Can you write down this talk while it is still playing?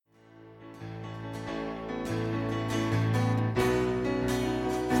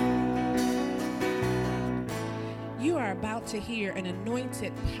to hear an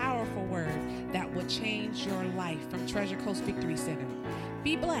anointed, powerful word that will change your life from Treasure Coast Victory Center.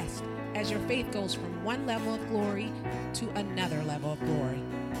 Be blessed as your faith goes from one level of glory to another level of glory.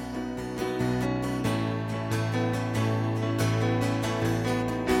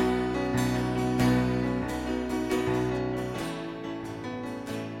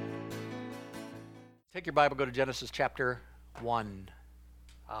 Take your Bible, go to Genesis chapter 1.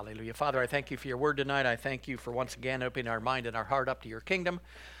 Hallelujah. Father, I thank you for your word tonight. I thank you for once again opening our mind and our heart up to your kingdom.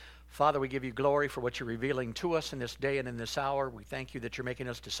 Father, we give you glory for what you're revealing to us in this day and in this hour. We thank you that you're making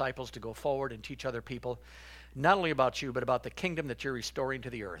us disciples to go forward and teach other people, not only about you, but about the kingdom that you're restoring to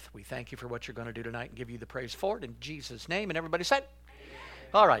the earth. We thank you for what you're going to do tonight and give you the praise for it in Jesus' name. And everybody said,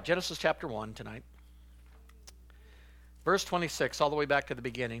 all right, Genesis chapter 1 tonight. Verse 26, all the way back to the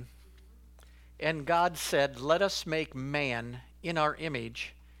beginning. And God said, let us make man in our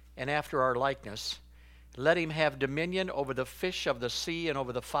image and after our likeness. Let him have dominion over the fish of the sea and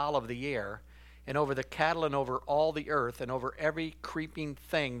over the fowl of the air and over the cattle and over all the earth and over every creeping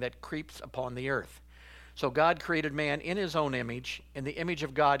thing that creeps upon the earth. So God created man in his own image. In the image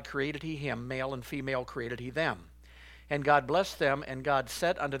of God created he him, male and female created he them. And God blessed them, and God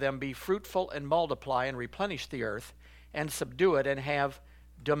said unto them, be fruitful and multiply and replenish the earth and subdue it and have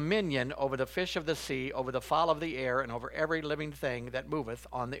dominion over the fish of the sea, over the fowl of the air, and over every living thing that moveth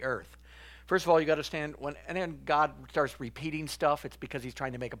on the earth. First of all, you got to understand, and then God starts repeating stuff, it's because he's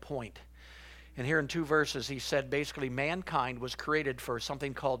trying to make a point. And here in 2 verses, he said basically mankind was created for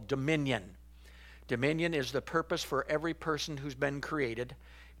something called dominion. Dominion is the purpose for every person who's been created.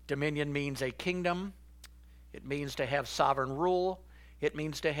 Dominion means a kingdom. It means to have sovereign rule. It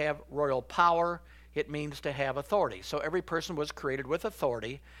means to have royal power. It means to have authority. So every person was created with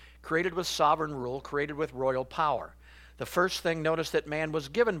authority, created with sovereign rule, created with royal power. The first thing, notice, that man was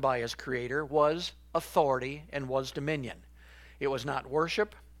given by his Creator was authority and was dominion. It was not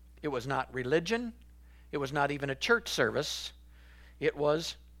worship. It was not religion. It was not even a church service. It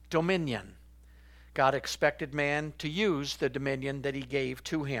was dominion. God expected man to use the dominion that he gave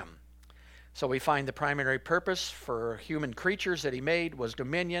to him. So we find the primary purpose for human creatures that he made was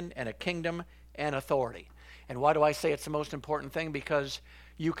dominion and a kingdom and authority. And why do I say it's the most important thing? Because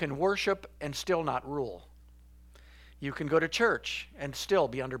you can worship and still not rule. You can go to church and still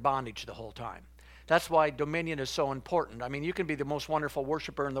be under bondage the whole time. That's why dominion is so important. I mean, you can be the most wonderful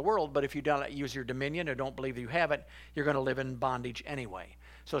worshiper in the world, but if you don't use your dominion or don't believe that you have it, you're going to live in bondage anyway.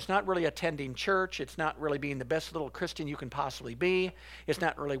 So it's not really attending church. It's not really being the best little Christian you can possibly be. It's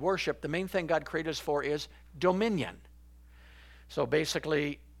not really worship. The main thing God created us for is dominion. So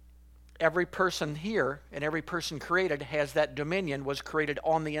basically, every person here and every person created has that dominion, was created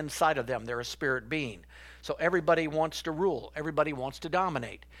on the inside of them. They're a spirit being. So everybody wants to rule. Everybody wants to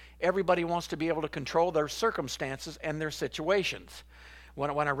dominate. Everybody wants to be able to control their circumstances and their situations. When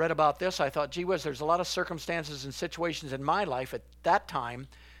I read about this, I thought, gee whiz, there's a lot of circumstances and situations in my life at that time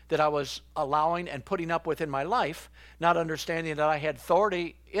that I was allowing and putting up with in my life, not understanding that I had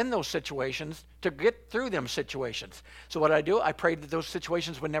authority in those situations to get through them situations. So what I do, I prayed that those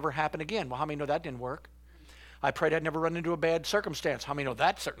situations would never happen again. Well, how many know that didn't work? I prayed I'd never run into a bad circumstance. How many know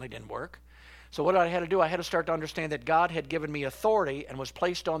that certainly didn't work? So what I had to do, I had to start to understand that God had given me authority and was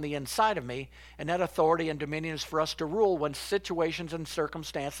placed on the inside of me, and that authority and dominion is for us to rule when situations and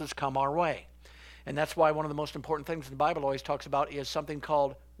circumstances come our way. And that's why one of the most important things the Bible always talks about is something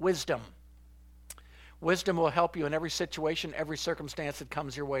called wisdom. Wisdom will help you in every situation, every circumstance that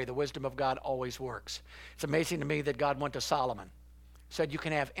comes your way. The wisdom of God always works. It's amazing to me that God went to Solomon, said you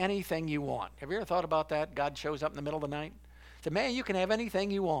can have anything you want. Have you ever thought about that? God shows up in the middle of the night, said, man, you can have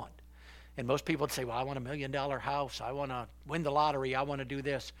anything you want. And most people would say, well, I want $1 million house. I want to win the lottery. I want to do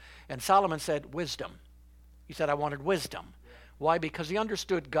this. And Solomon said, wisdom. He said, I wanted wisdom. Why? Because he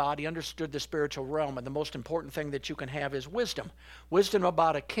understood God, he understood the spiritual realm, and the most important thing that you can have is wisdom. Wisdom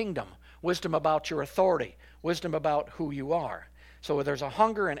about a kingdom, wisdom about your authority, wisdom about who you are. So there's a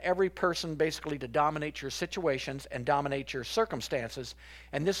hunger in every person basically to dominate your situations and dominate your circumstances,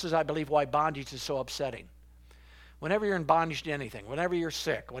 and this is, I believe, why bondage is so upsetting. Whenever you're in bondage to anything, whenever you're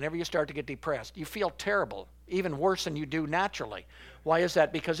sick, whenever you start to get depressed, you feel terrible, even worse than you do naturally. Why is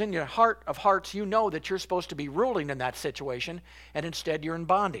that? Because in your heart of hearts, you know that you're supposed to be ruling in that situation, and instead you're in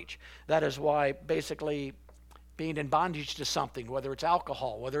bondage. That is why basically being in bondage to something, whether it's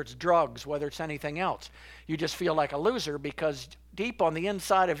alcohol, whether it's drugs, whether it's anything else, you just feel like a loser because deep on the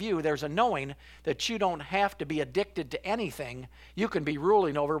inside of you, there's a knowing that you don't have to be addicted to anything. You can be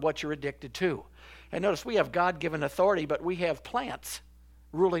ruling over what you're addicted to. And notice we have God-given authority, but we have plants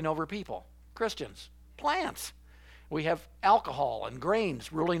ruling over people. Christians, plants. We have alcohol and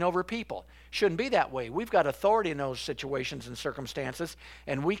grains ruling over people. Shouldn't be that way. We've got authority in those situations and circumstances,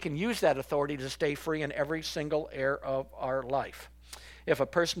 and we can use that authority to stay free in every single area of our life. If a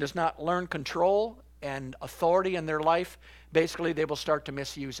person does not learn control and authority in their life, basically they will start to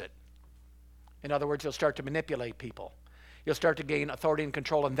misuse it. In other words, they'll start to manipulate people. You'll start to gain authority and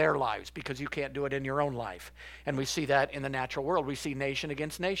control in their lives because you can't do it in your own life. And we see that in the natural world. We see nation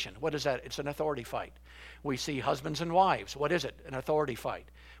against nation. What is that? It's an authority fight. We see husbands and wives. What is it? An authority fight.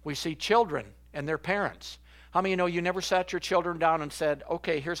 We see children and their parents. How many of you know you never sat your children down and said,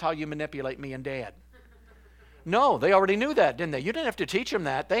 okay, here's how you manipulate me and Dad? No, they already knew that, didn't they? You didn't have to teach them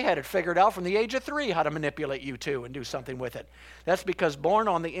that. They had it figured out from the age of 3 how to manipulate you too and do something with it. That's because born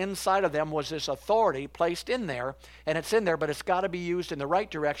on the inside of them was this authority placed in there, and it's in there, but it's got to be used in the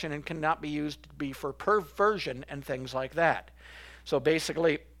right direction and cannot be used to be for perversion and things like that. So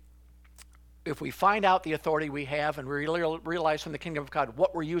basically, if we find out the authority we have and we realize from the kingdom of God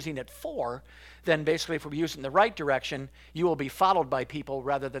what we're using it for, then basically if we use it in the right direction, you will be followed by people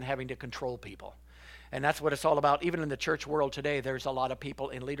rather than having to control people. And that's what it's all about. Even in the church world today, there's a lot of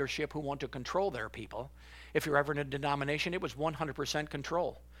people in leadership who want to control their people. If you're ever in a denomination, it was 100%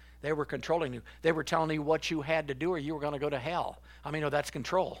 control. They were controlling you. They were telling you what you had to do or you were going to go to hell. I mean, that's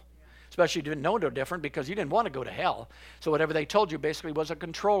control. Especially if you didn't know no different because you didn't want to go to hell. So whatever they told you basically was a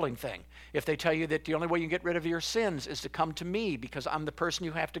controlling thing. If they tell you that the only way you can get rid of your sins is to come to me because I'm the person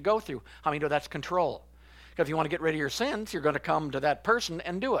you have to go through, how many know that's control? If you want to get rid of your sins, you're going to come to that person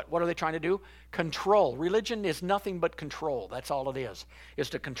and do it. What are they trying to do? Control. Religion is nothing but control. That's all it is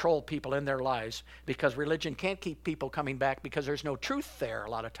to control people in their lives because religion can't keep people coming back because there's no truth there a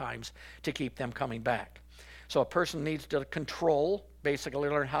lot of times to keep them coming back. So a person needs to control, basically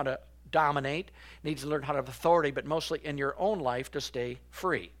learn how to dominate, needs to learn how to have authority, but mostly in your own life to stay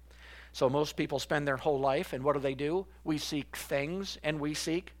free. So most people spend their whole life, and what do? We seek things and we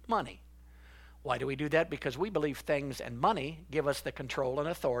seek money. Why do we do that? Because we believe things and money give us the control and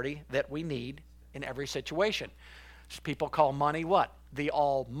authority that we need in every situation. People call money what? The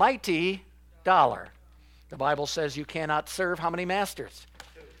almighty dollar. The Bible says you cannot serve how many masters?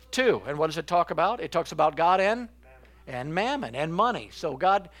 Two. And what does it talk about? It talks about God and mammon and money. So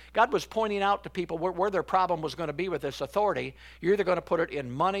God was pointing out to people where their problem was going to be with this authority. You're either going to put it in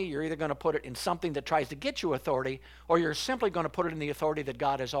money, you're either going to put it in something that tries to get you authority, or you're simply going to put it in the authority that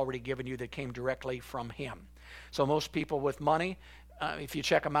God has already given you that came directly from him. So most people with money, if you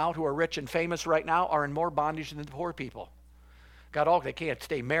check them out, who are rich and famous right now, are in more bondage than the poor people. They can't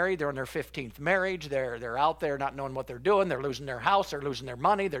stay married. They're on their 15th marriage. They're out there not knowing what they're doing. They're losing their house. They're losing their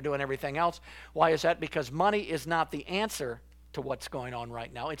money. They're doing everything else. Why is that? Because money is not the answer to what's going on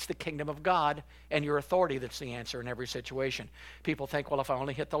right now. It's the kingdom of God and your authority that's the answer in every situation. People think, well, if I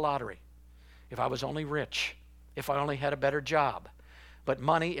only hit the lottery, if I was only rich, if I only had a better job. But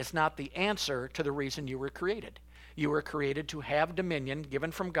money is not the answer to the reason you were created. You were created to have dominion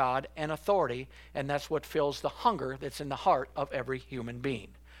given from God and authority, and that's what fills the hunger that's in the heart of every human being.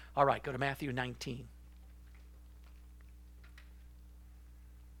 All right, go to Matthew 19.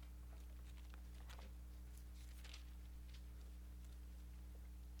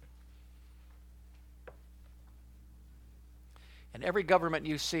 And every government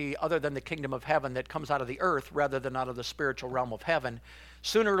you see other than the kingdom of heaven that comes out of the earth rather than out of the spiritual realm of heaven,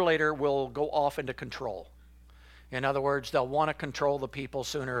 sooner or later will go off into control. In other words, they'll want to control the people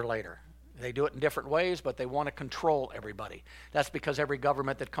sooner or later. They do it in different ways, but they want to control everybody. That's because every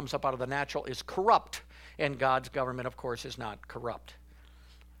government that comes up out of the natural is corrupt, and God's government, of course, is not corrupt.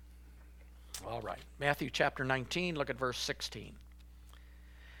 All right, Matthew chapter 19, look at verse 16.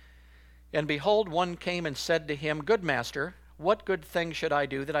 And behold, one came and said to him, Good master, what good thing should I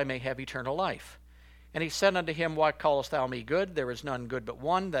do that I may have eternal life? And he said unto him, Why callest thou me good? There is none good but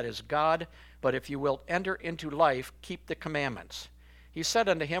one, that is God. But if you wilt enter into life, keep the commandments. He said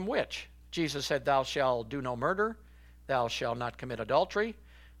unto him, Which? Jesus said, Thou shalt do no murder, thou shalt not commit adultery,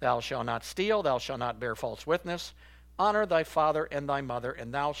 thou shalt not steal, thou shalt not bear false witness, honor thy father and thy mother,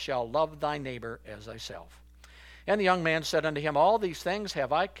 and thou shalt love thy neighbor as thyself. And the young man said unto him, All these things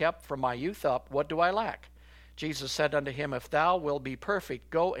have I kept from my youth up. What do I lack? Jesus said unto him, If thou wilt be perfect,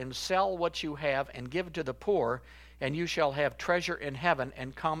 go and sell what you have and give to the poor, and you shall have treasure in heaven,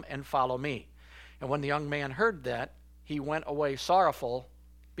 and come and follow me. And when the young man heard that, he went away sorrowful,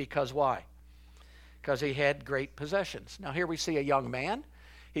 because why? Because he had great possessions. Now here we see a young man.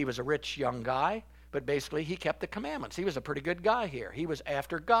 He was a rich young guy, but basically he kept the commandments. He was a pretty good guy here. He was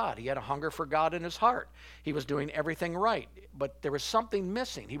after God. He had a hunger for God in his heart. He was doing everything right, but there was something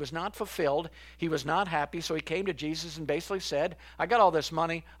missing. He was not fulfilled. He was not happy, so he came to Jesus and basically said, I got all this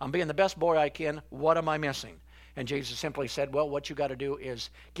money. I'm being the best boy I can. What am I missing? And Jesus simply said, well, what you got to do is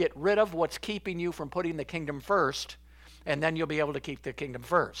get rid of what's keeping you from putting the kingdom first, and then you'll be able to keep the kingdom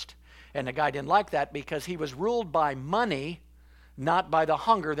first. And the guy didn't like that because he was ruled by money, not by the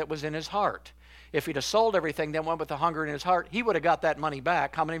hunger that was in his heart. If he'd have sold everything, then went with the hunger in his heart, he would have got that money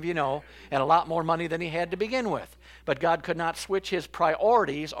back. How many of you know? And a lot more money than he had to begin with. But God could not switch his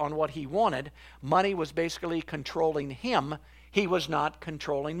priorities on what he wanted. Money was basically controlling him. He was not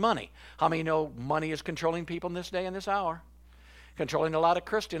controlling money. How many know money is controlling people in this day and this hour? Controlling a lot of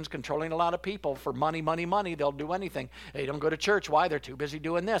Christians, controlling a lot of people. For money, money, money, they'll do anything. They don't go to church. Why? They're too busy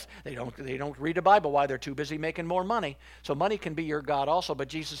doing this. They don't read the Bible. Why? They're too busy making more money. So money can be your God also, but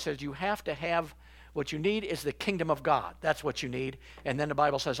Jesus says you have to have, what you need is the kingdom of God. That's what you need. And then the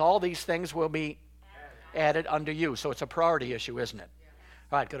Bible says all these things will be added unto you. So it's a priority issue, isn't it?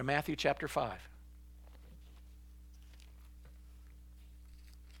 All right, go to Matthew chapter 5.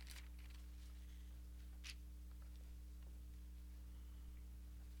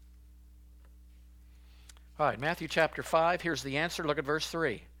 All right, Matthew chapter 5, here's the answer. Look at verse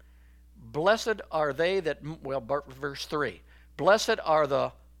 3. Blessed are they that, verse 3. Blessed are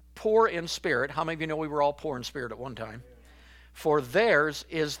the poor in spirit. How many of you know we were all poor in spirit at one time? For theirs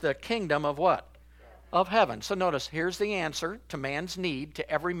is the kingdom of what? Of heaven. So notice, here's the answer to man's need, to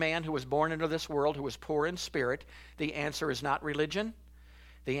every man who was born into this world who was poor in spirit. The answer is not religion.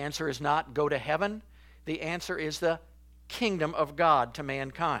 The answer is not go to heaven. The answer is the kingdom of God to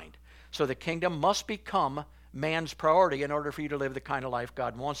mankind. So the kingdom must become man's priority in order for you to live the kind of life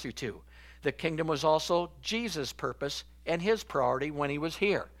God wants you to. The kingdom was also Jesus' purpose and his priority when he was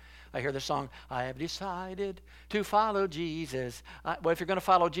here. I hear the song, I have decided to follow Jesus. Well, if you're going to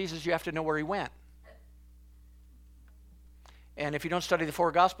follow Jesus, you have to know where he went. And if you don't study the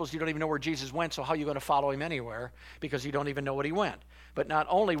four Gospels, you don't even know where Jesus went, so how are you going to follow him anywhere? Because you don't even know what he went. But not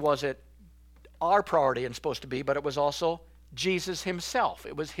only was it our priority and supposed to be, but it was also Jesus himself.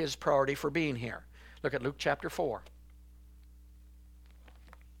 It was his priority for being here. Look at Luke chapter 4.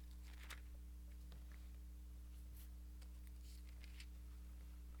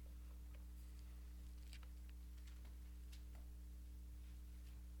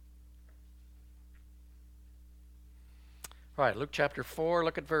 All right, Luke chapter 4,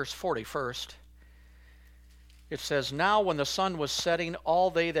 look at verse 40 first. It says, Now when the sun was setting, all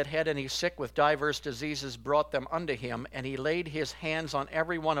they that had any sick with divers diseases brought them unto him, and he laid his hands on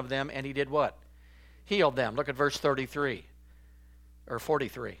every one of them, and he did what? Healed them. Look at verse 33, or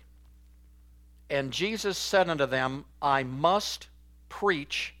 43. And Jesus said unto them, I must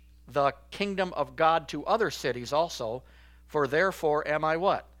preach the kingdom of God to other cities also, for therefore am I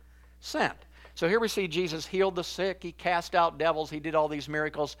what? Sent. So here we see Jesus healed the sick, he cast out devils, he did all these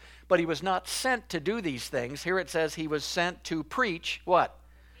miracles, but he was not sent to do these things. Here it says he was sent to preach what?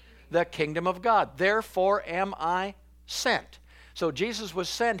 The kingdom of God. Therefore am I sent. So Jesus was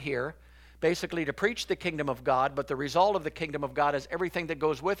sent here basically to preach the kingdom of God, but the result of the kingdom of God is everything that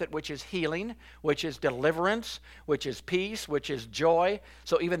goes with it, which is healing, which is deliverance, which is peace, which is joy.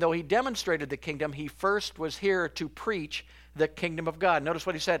 So even though he demonstrated the kingdom, he first was here to preach the kingdom of God. Notice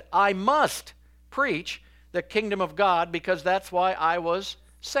what he said, I must preach the kingdom of God because that's why I was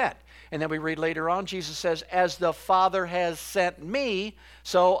sent. And then we read later on, Jesus says, as the Father has sent me,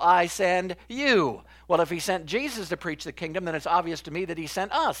 so I send you. Well, if he sent Jesus to preach the kingdom, then it's obvious to me that he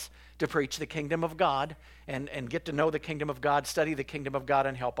sent us to preach the kingdom of God and get to know the kingdom of God, study the kingdom of God,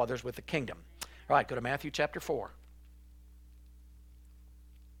 and help others with the kingdom. All right, go to Matthew chapter 4.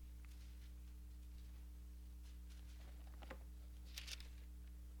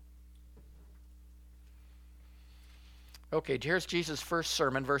 Okay, here's Jesus' first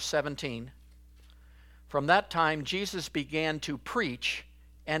sermon, verse 17. From that time, Jesus began to preach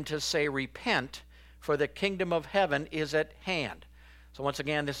and to say, repent, for the kingdom of heaven is at hand. So once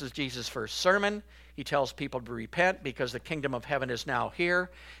again, this is Jesus' first sermon. He tells people to repent because the kingdom of heaven is now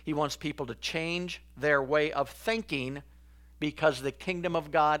here. He wants people to change their way of thinking because the kingdom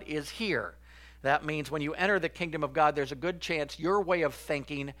of God is here. That means when you enter the kingdom of God, there's a good chance your way of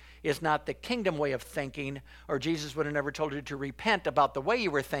thinking is not the kingdom way of thinking, or Jesus would have never told you to repent about the way you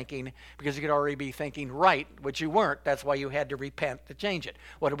were thinking because you could already be thinking right, which you weren't. That's why you had to repent to change it.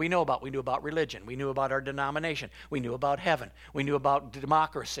 What did we know about? We knew about religion. We knew about our denomination. We knew about heaven. We knew about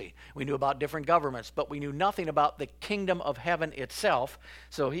democracy. We knew about different governments, but we knew nothing about the kingdom of heaven itself.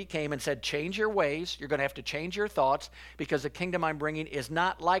 So he came and said, change your ways. You're going to have to change your thoughts because the kingdom I'm bringing is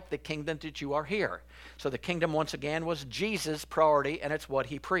not like the kingdom that you are here. So the kingdom, once again, was Jesus' priority, and it's what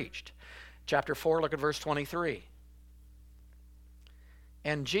he preached. Chapter 4, look at verse 23.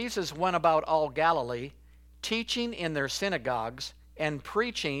 And Jesus went about all Galilee, teaching in their synagogues and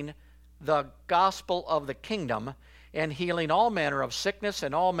preaching the gospel of the kingdom, and healing all manner of sickness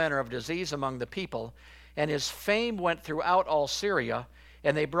and all manner of disease among the people. And his fame went throughout all Syria,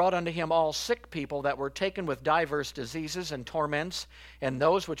 and they brought unto him all sick people that were taken with divers diseases and torments, and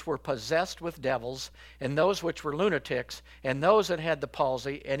those which were possessed with devils, and those which were lunatics, and those that had the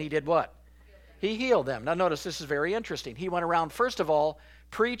palsy, and he did what? He healed them. Now notice this is very interesting. He went around, first of all,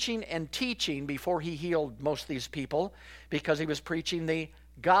 preaching and teaching before he healed most of these people, because he was preaching the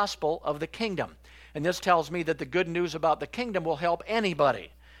gospel of the kingdom. And this tells me that the good news about the kingdom will help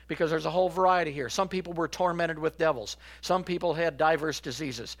anybody, because there's a whole variety here. Some people were tormented with devils. Some people had diverse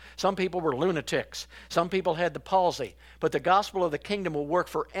diseases. Some people were lunatics. Some people had the palsy. But the gospel of the kingdom will work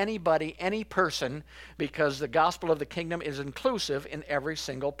for anybody, any person, because the gospel of the kingdom is inclusive in every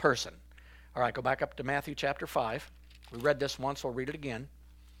single person. All right, go back up to Matthew chapter 5. We read this once, we'll read it again.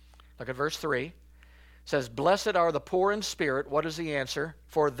 Look at verse 3. It says, "Blessed are the poor in spirit." What is the answer?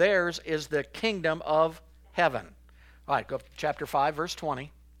 "For theirs is the kingdom of heaven." All right, go up to chapter 5, verse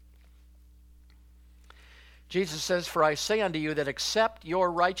 20. Jesus says, "For I say unto you that except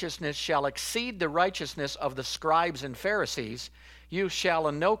your righteousness shall exceed the righteousness of the scribes and Pharisees, you shall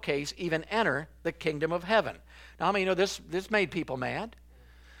in no case even enter the kingdom of heaven." Now, how many know this made people mad?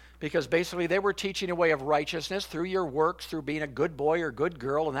 Because basically they were teaching a way of righteousness through your works, through being a good boy or good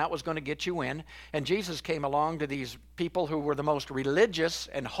girl, and that was going to get you in. And Jesus came along to these people who were the most religious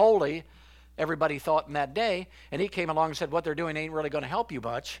and holy, everybody thought in that day, and he came along and said, what they're doing ain't really going to help you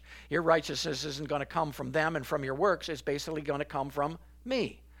much. Your righteousness isn't going to come from them and from your works. It's basically going to come from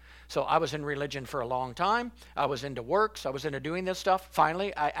me. So I was in religion for a long time. I was into works. I was into doing this stuff.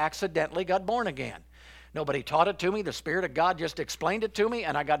 Finally, I accidentally got born again. Nobody taught it to me. The Spirit of God just explained it to me,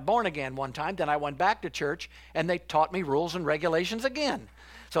 and I got born again one time. Then I went back to church, and they taught me rules and regulations again.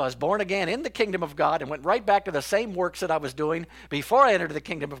 So I was born again in the kingdom of God and went right back to the same works that I was doing before I entered the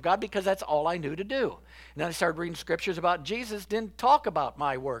kingdom of God, because that's all I knew to do. And then I started reading scriptures about Jesus didn't talk about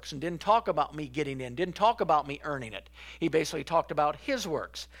my works and didn't talk about me getting in, didn't talk about me earning it. He basically talked about his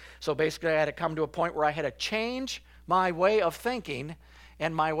works. So basically I had to come to a point where I had to change my way of thinking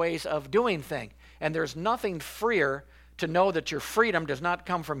and my ways of doing things. And there's nothing freer to know that your freedom does not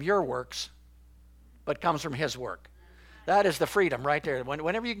come from your works, but comes from his work. That is the freedom right there.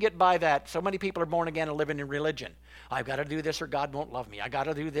 Whenever you get by that, so many people are born again and living in religion. I've got to do this or God won't love me. I got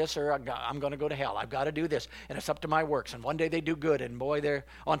to do this or I'm going to go to hell. I've got to do this, and it's up to my works. And one day they do good, and boy, they're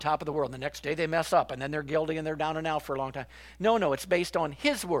on top of the world. And the next day they mess up, and then they're guilty, and they're down and out for a long time. No, it's based on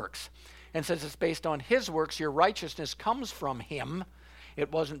his works. And since it's based on his works, your righteousness comes from him.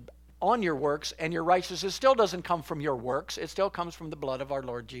 It wasn't on your works, and your righteousness still doesn't come from your works. It still comes from the blood of our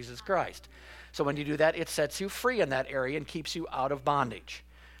Lord Jesus Christ. So when you do that, it sets you free in that area and keeps you out of bondage.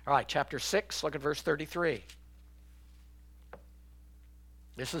 All right, chapter 6, look at verse 33.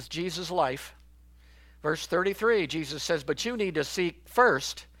 This is Jesus' life. Verse 33, Jesus says, "But you need to seek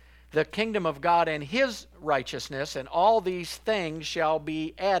first the kingdom of God and his righteousness, and all these things shall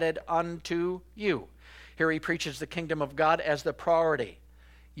be added unto you." Here he preaches the kingdom of God as the priority.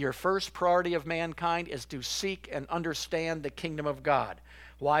 Your first priority of mankind is to seek and understand the kingdom of God.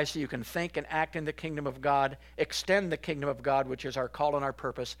 Why? So you can think and act in the kingdom of God, extend the kingdom of God, which is our call and our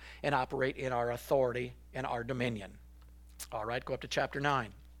purpose, and operate in our authority and our dominion. All right, go up to chapter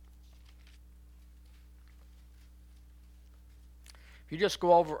 9. If you just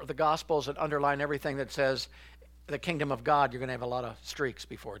go over the Gospels and underline everything that says the kingdom of God, you're going to have a lot of streaks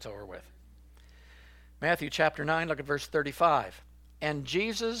before it's over with. Matthew chapter 9, look at verse 35. "And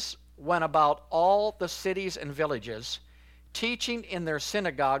Jesus went about all the cities and villages, teaching in their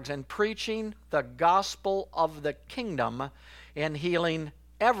synagogues and preaching the gospel of the kingdom, and healing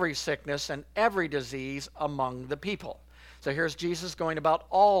every sickness and every disease among the people." So here's Jesus going about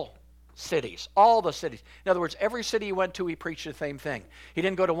all cities, all the cities. In other words, every city he went to, he preached the same thing. He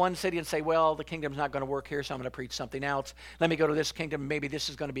didn't go to one city and say, well, the kingdom's not going to work here, so I'm going to preach something else. Let me go to this kingdom, maybe this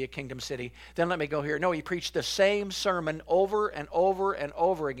is going to be a kingdom city. Then let me go here. No, he preached the same sermon over and over and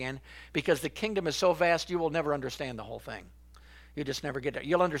over again, because the kingdom is so vast, you will never understand the whole thing. You just never get there.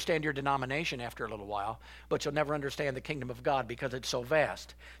 You'll understand your denomination after a little while, but you'll never understand the kingdom of God because it's so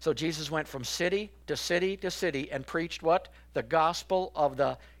vast. So Jesus went from city to city to city and preached what? The gospel of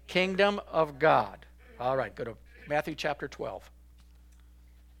the kingdom of God. All right, go to Matthew chapter 12.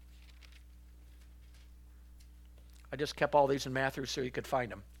 I just kept all these in Matthew so you could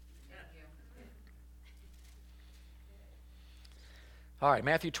find them. All right,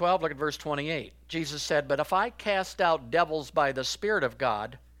 Matthew 12, look at verse 28. Jesus said, "But if I cast out devils by the Spirit of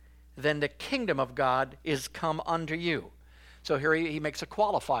God, then the kingdom of God is come unto you." So here he makes a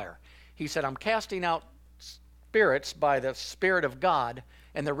qualifier. He said, I'm casting out spirits by the Spirit of God,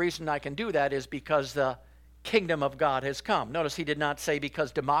 And the reason I can do that is because the kingdom of God has come. Notice he did not say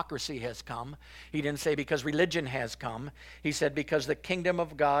because democracy has come. He didn't say because religion has come. He said because the kingdom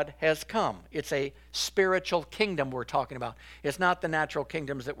of God has come. It's a spiritual kingdom we're talking about. It's not the natural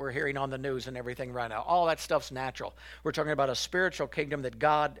kingdoms that we're hearing on the news and everything right now. All that stuff's natural. We're talking about a spiritual kingdom that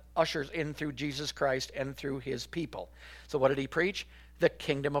God ushers in through Jesus Christ and through his people. So what did he preach? The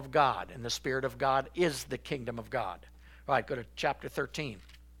kingdom of God. And the Spirit of God is the kingdom of God. All right, go to chapter 13.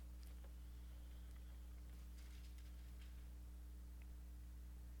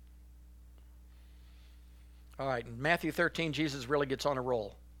 All right, in Matthew 13, Jesus really gets on a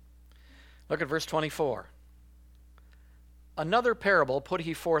roll. Look at verse 24. Another parable put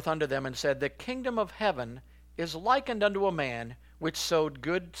he forth unto them, and said, the kingdom of heaven is likened unto a man which sowed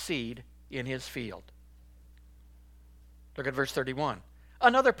good seed in his field. Look at verse 31.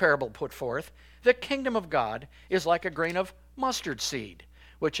 Another parable put forth, the kingdom of God is like a grain of mustard seed,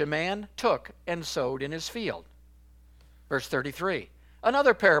 which a man took and sowed in his field. Verse 33.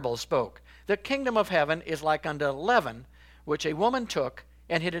 Another parable spoke, the kingdom of heaven is like unto leaven, which a woman took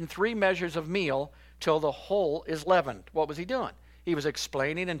and hid in 3 measures of meal till the whole is leavened. What was he doing? He was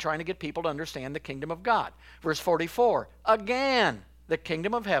explaining and trying to get people to understand the kingdom of God. Verse 44, again, the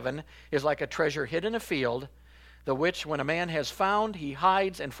kingdom of heaven is like a treasure hid in a field, the which when a man has found, he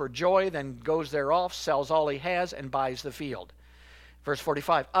hides, and for joy then goes thereof, sells all he has, and buys the field. Verse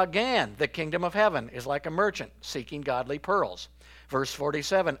 45, again, the kingdom of heaven is like a merchant seeking godly pearls. Verse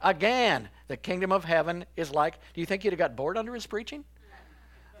 47, again, the kingdom of heaven is like, do you think you'd have got bored under his preaching?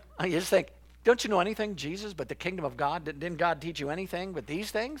 You just think, don't you know anything, Jesus, but the kingdom of God? Didn't God teach you anything but these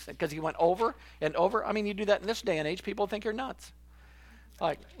things? Because he went over and over. I mean, you do that in this day and age, people think you're nuts. All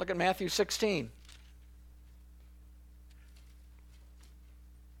right, look at Matthew 16.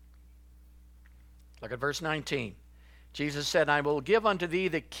 Look at verse 19. Jesus said, I will give unto thee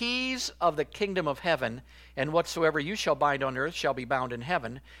the keys of the kingdom of heaven, and whatsoever you shall bind on earth shall be bound in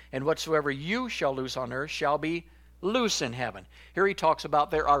heaven, and whatsoever you shall loose on earth shall be loose in heaven. Here he talks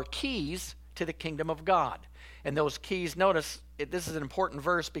about there are keys to the kingdom of God. And those keys, notice, this is an important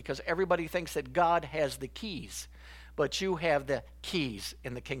verse because everybody thinks that God has the keys, but you have the keys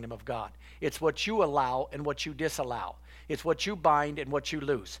in the kingdom of God. It's what you allow and what you disallow. It's what you bind and what you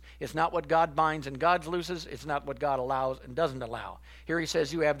loose. It's not what God binds and God looses. It's not what God allows and doesn't allow. Here he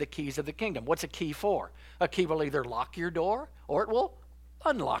says you have the keys of the kingdom. What's a key for? A key will either lock your door or it will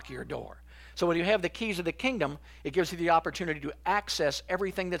unlock your door. So when you have the keys of the kingdom, it gives you the opportunity to access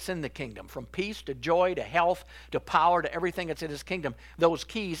everything that's in the kingdom, from peace to joy to health to power to everything that's in his kingdom. Those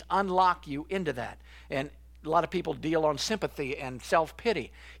keys unlock you into that. And a lot of people deal on sympathy and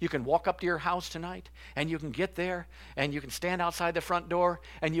self-pity. You can walk up to your house tonight, and you can get there, and you can stand outside the front door,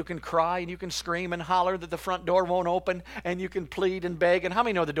 and you can cry, and you can scream and holler that the front door won't open, and you can plead and beg. And how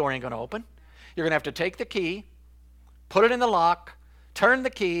many know the door ain't going to open? You're going to have to take the key, put it in the lock, turn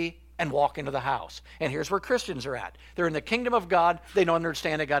the key, and walk into the house. And here's where Christians are at. They're in the kingdom of God. They don't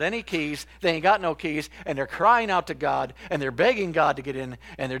understand they got any keys. They ain't got no keys. And they're crying out to God. And they're begging God to get in.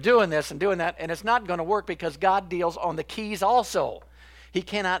 And they're doing this and doing that. And it's not going to work because God deals on the keys also. He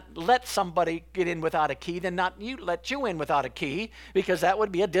cannot let somebody get in without a key, then not you let you in without a key, because that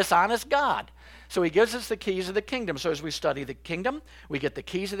would be a dishonest God. So he gives us the keys of the kingdom. So as we study the kingdom, we get the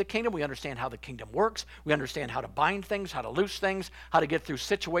keys of the kingdom. We understand how the kingdom works. We understand how to bind things, how to loose things, how to get through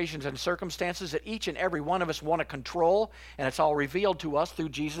situations and circumstances that each and every one of us want to control. And it's all revealed to us through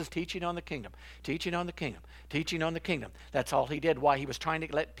Jesus teaching on the kingdom, teaching on the kingdom, teaching on the kingdom. That's all he did, why he was trying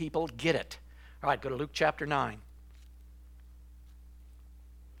to let people get it. All right, go to Luke chapter 9.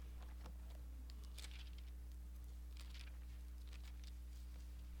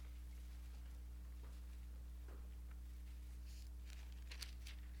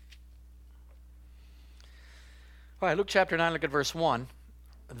 All right, Luke chapter 9, look at verse 1.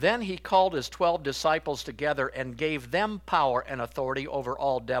 Then he called his 12 disciples together and gave them power and authority over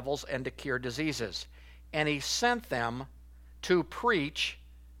all devils and to cure diseases. And he sent them to preach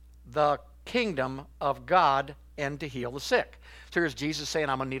the kingdom of God and to heal the sick. So here's Jesus saying,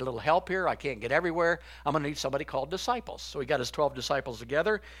 I'm going to need a little help here. I can't get everywhere. I'm going to need somebody called disciples. So he got his 12 disciples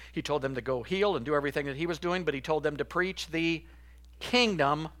together. He told them to go heal and do everything that he was doing, but he told them to preach the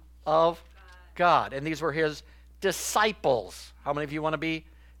kingdom of God. And these were his disciples. How many of you want to be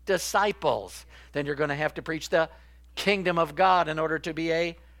disciples? Then you're going to have to preach the kingdom of God in order to be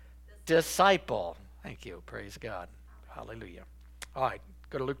a disciple. Thank you. Praise God. Hallelujah. All right,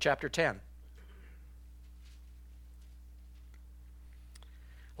 go to Luke chapter 10.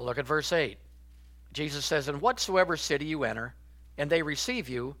 Look at verse 8. Jesus says, "In whatsoever city you enter, and they receive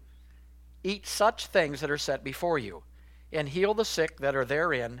you, eat such things that are set before you. and heal the sick that are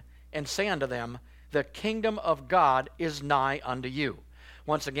therein, and say unto them, the kingdom of God is nigh unto you.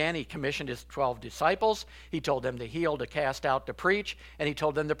 Once again, he commissioned his 12 disciples. He told them to heal, to cast out, to preach, and he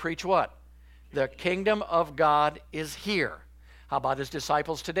told them to preach what? The kingdom of God is here. How about his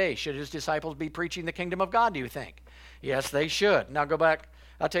disciples today? Should his disciples be preaching the kingdom of God, do you think? Yes, they should. Now go back.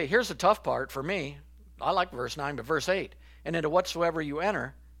 I'll tell you, here's the tough part for me. I like verse 9, but verse 8. And into whatsoever you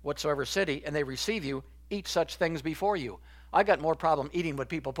enter, whatsoever city, and they receive you, eat such things before you. I got more problem eating what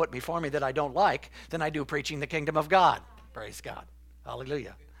people put before me that I don't like than I do preaching the kingdom of God. Praise God.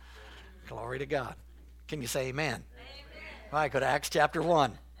 Hallelujah. Glory to God. Can you say amen? Amen. All right, go to Acts chapter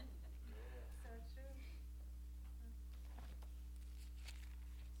 1.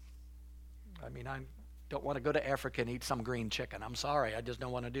 I mean, I don't want to go to Africa and eat some green chicken. I'm sorry. I just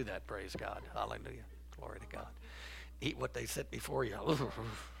don't want to do that. Praise God. Hallelujah. Glory to God. Eat what they set before you.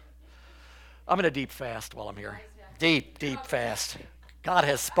 I'm in a deep fast while I'm here. Deep, deep fast. God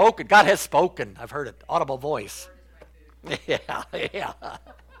has spoken. God has spoken. I've heard it. Audible voice. Yeah, yeah.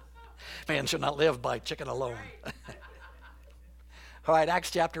 Man shall not live by chicken alone. All right, Acts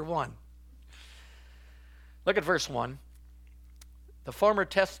chapter 1. Look at verse 1. The former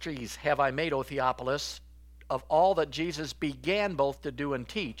testimonies have I made, O Theophilus, of all that Jesus began both to do and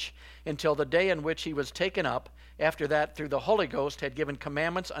teach, until the day in which he was taken up. After that, through the Holy Ghost, had given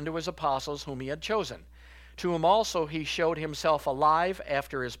commandments unto his apostles whom he had chosen, to whom also he showed himself alive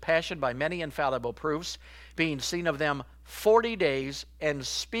after his passion by many infallible proofs, being seen of them 40 days, and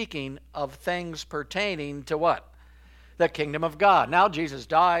speaking of things pertaining to what? The kingdom of God. Now Jesus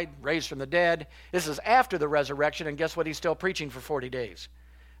died, raised from the dead. This is after the resurrection, and guess what he's still preaching for 40 days?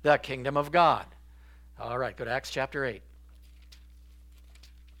 The kingdom of God. All right, go to Acts chapter 8.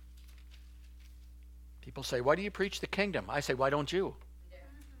 People say, why do you preach the kingdom? I say, why don't you?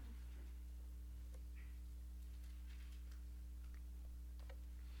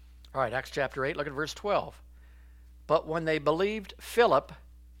 All right, Acts chapter 8, look at verse 12. But when they believed Philip,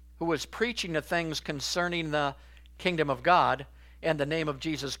 who was preaching the things concerning the kingdom of God and the name of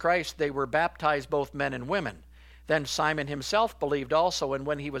Jesus Christ, they were baptized, both men and women. Then Simon himself believed also, and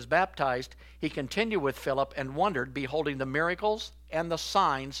when he was baptized, he continued with Philip and wondered, beholding the miracles and the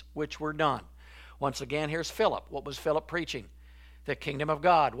signs which were done. Once again, here's Philip. What was Philip preaching? The kingdom of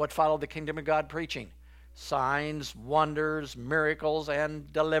God. What followed the kingdom of God preaching? Signs, wonders, miracles,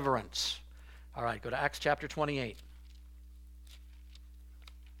 and deliverance. All right, go to Acts chapter 28.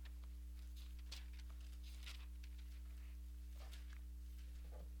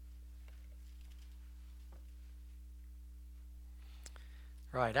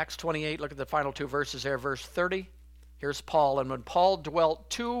 Right, Acts 28, look at the final two verses there, verse 30. Here's Paul. And when Paul dwelt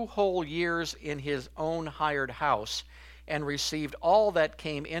 2 whole years in his own hired house and received all that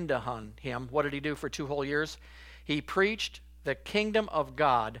came into him, what did he do for 2 whole years? He preached the kingdom of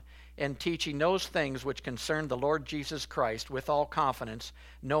God, and teaching those things which concern the Lord Jesus Christ with all confidence,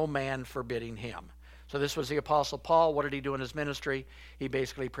 no man forbidding him. So this was the Apostle Paul. What did he do in his ministry? He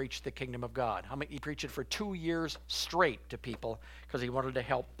basically preached the kingdom of God. He preached it for 2 years straight to people because he wanted to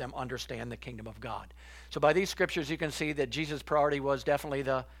help them understand the kingdom of God. So by these scriptures, you can see that Jesus' priority was definitely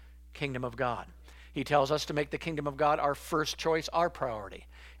the kingdom of God. He tells us to make the kingdom of God our first choice, our priority.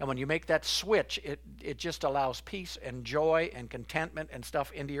 And when you make that switch, it just allows peace and joy and contentment and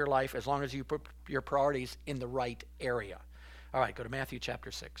stuff into your life as long as you put your priorities in the right area. All right, go to Matthew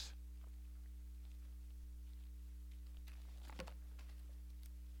chapter 6.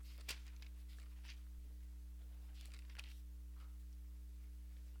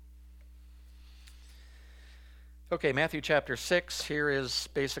 Okay, Matthew chapter 6, here is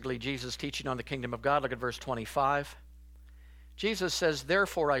basically Jesus teaching on the kingdom of God. Look at verse 25. Jesus says,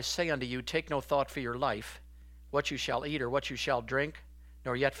 therefore I say unto you, take no thought for your life, what you shall eat or what you shall drink,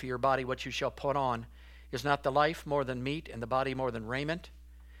 nor yet for your body what you shall put on. Is not the life more than meat, and the body more than raiment?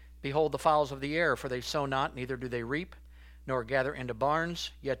 Behold the fowls of the air, for they sow not, neither do they reap, nor gather into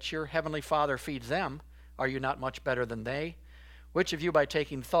barns, yet your heavenly Father feeds them. Are you not much better than they? Which of you by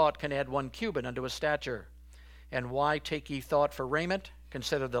taking thought can add 1 cubit unto his stature? And why take ye thought for raiment?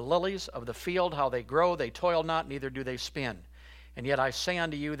 Consider the lilies of the field, how they grow. They toil not, neither do they spin. And yet I say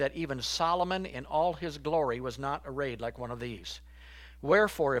unto you that even Solomon in all his glory was not arrayed like one of these.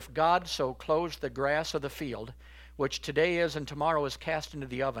 Wherefore, if God so clothes the grass of the field, which today is and tomorrow is cast into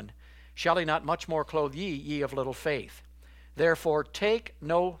the oven, shall he not much more clothe ye, ye of little faith? Therefore take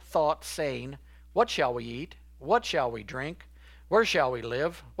no thought, saying, what shall we eat? What shall we drink? Where shall we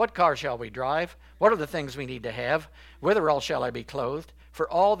live? What car shall we drive? What are the things we need to have? Whither else shall I be clothed? For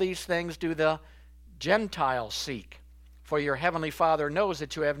all these things do the Gentiles seek. For your heavenly Father knows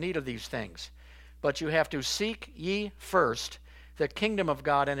that you have need of these things. but you have to seek ye first the kingdom of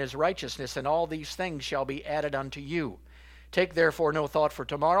God and his righteousness, and all these things shall be added unto you. Take therefore no thought for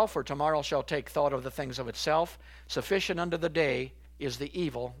tomorrow shall take thought of the things of itself. Sufficient unto the day is the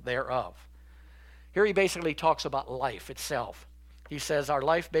evil thereof. Here he basically talks about life itself. He says our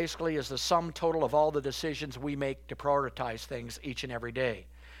life basically is the sum total of all the decisions we make to prioritize things each and every day.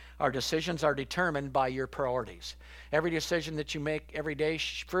 Our decisions are determined by your priorities. Every decision that you make every day,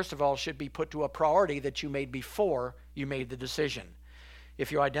 first of all, should be put to a priority that you made before you made the decision.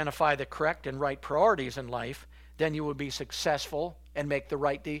 If you identify the correct and right priorities in life, then you will be successful and make the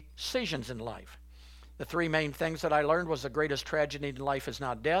right decisions in life. The three main things that I learned was the greatest tragedy in life is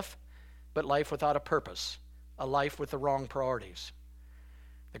not death, but life without a purpose, a life with the wrong priorities.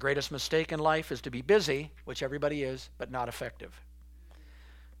 The greatest mistake in life is to be busy, which everybody is, but not effective.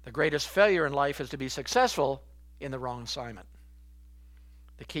 The greatest failure in life is to be successful in the wrong assignment.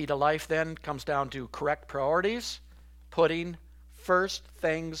 The key to life then comes down to correct priorities, putting first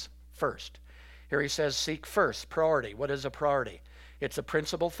things first. Here he says, seek first, priority. What is a priority? It's a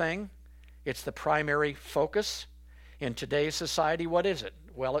principal thing. It's the primary focus. In today's society, what is it?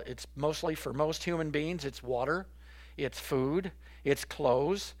 Well, it's mostly, for most human beings, it's water, it's food, it's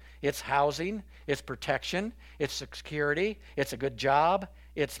clothes, it's housing, it's protection, it's security, it's a good job,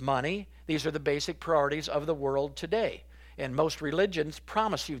 it's money. These are the basic priorities of the world today. And most religions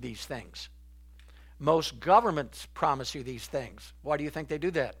promise you these things. Most governments promise you these things. Why do you think they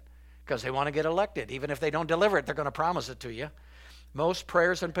do that? Because they want to get elected. Even if they don't deliver it, they're going to promise it to you. Most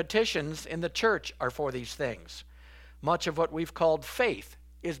prayers and petitions in the church are for these things. Much of what we've called faith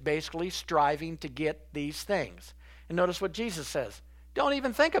is basically striving to get these things. And notice what Jesus says. Don't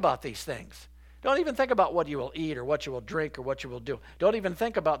even think about these things. Don't even think about what you will eat or what you will drink or what you will do. Don't even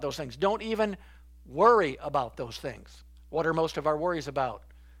think about those things. Don't even worry about those things. What are most of our worries about?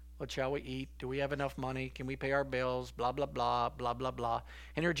 What shall we eat? Do we have enough money? Can we pay our bills? Blah, blah, blah, blah, blah, blah.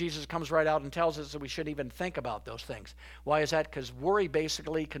 And here Jesus comes right out and tells us that we shouldn't even think about those things. Why is that? Because worry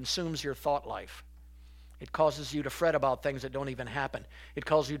basically consumes your thought life. It causes you to fret about things that don't even happen. It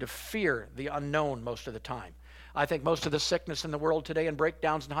causes you to fear the unknown most of the time. I think most of the sickness in the world today and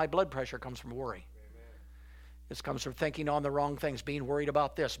breakdowns and high blood pressure comes from worry. This comes from thinking on the wrong things, being worried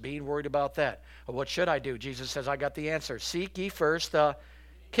about this, being worried about that. Well, what should I do? Jesus says, I got the answer. Seek ye first the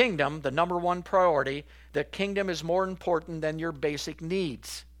kingdom, the number one priority. The kingdom is more important than your basic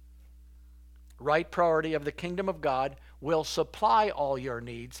needs. Right priority of the kingdom of God will supply all your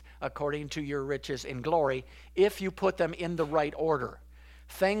needs according to your riches in glory if you put them in the right order.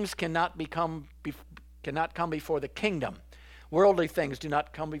 Things cannot come before the kingdom. Worldly things do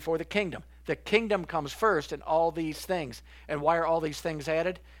not come before the kingdom. The kingdom comes first in all these things. And why are all these things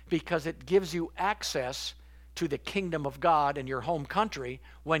added? Because it gives you access to the kingdom of God in your home country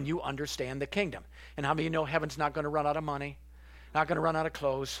when you understand the kingdom. And how many of you know heaven's not going to run out of money, not going to run out of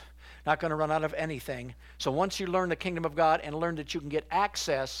clothes, not going to run out of anything. So once you learn the kingdom of God and learn that you can get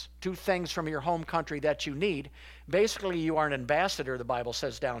access to things from your home country that you need, basically you are an ambassador, the Bible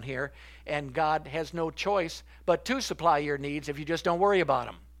says down here, and God has no choice but to supply your needs if you just don't worry about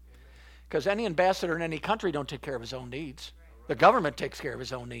them. Because any ambassador in any country don't take care of his own needs. The government takes care of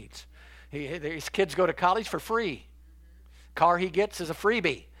his own needs. His kids go to college for free. Car he gets is a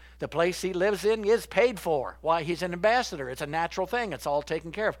freebie. The place he lives in is paid for. Why? He's an ambassador. It's a natural thing. It's all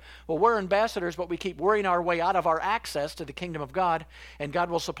taken care of. Well, we're ambassadors, but we keep worrying our way out of our access to the kingdom of God, and God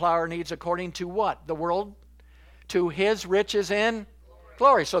will supply our needs according to what? The world? To his riches in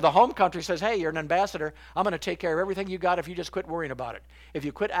glory. So the home country says, hey, you're an ambassador. I'm going to take care of everything you got if you just quit worrying about it. If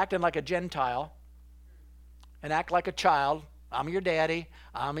you quit acting like a Gentile and act like a child, I'm your daddy.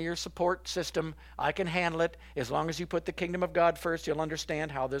 I'm your support system. I can handle it. As long as you put the kingdom of God first, you'll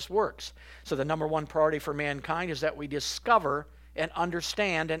understand how this works. So the number one priority for mankind is that we discover and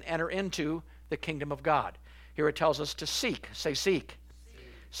understand and enter into the kingdom of God. Here it tells us to seek. Say seek.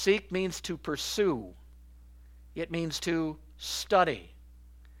 Seek means to pursue. It means to study,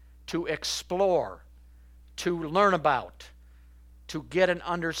 to explore, to learn about, to get an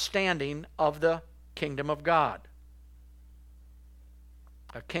understanding of the kingdom of God.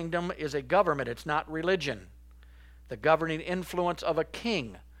 A kingdom is a government. It's not religion. The governing influence of a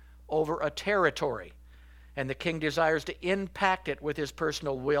king over a territory. And the king desires to impact it with his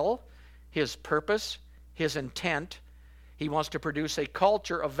personal will, his purpose, his intent. He wants to produce a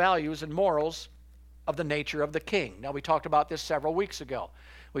culture of values and morals of the nature of the king. Now, we talked about this several weeks ago.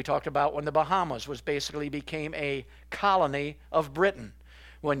 We talked about when the Bahamas became a colony of Britain.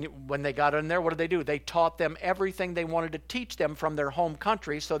 When they got in there, what did they do? They taught them everything they wanted to teach them from their home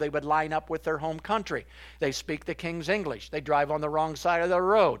country so they would line up with their home country. They speak the king's English. They drive on the wrong side of the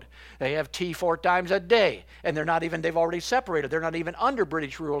road. They have tea 4 times a day. And they've already separated. They're not even under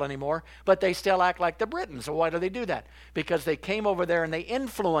British rule anymore, but they still act like the Britons. So why do they do that? Because they came over there and they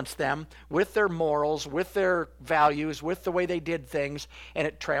influenced them with their morals, with their values, with the way they did things, and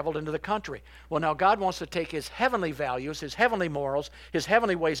it traveled into the country. Well, now God wants to take his heavenly values, his heavenly morals, his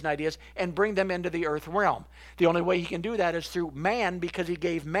heavenly ways and ideas, and bring them into the earth realm. The only way he can do that is through man, because he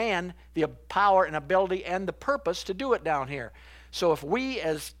gave man the power and ability and the purpose to do it down here. So if we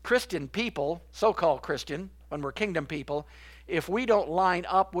as Christian people, so-called Christian, when we're kingdom people, if we don't line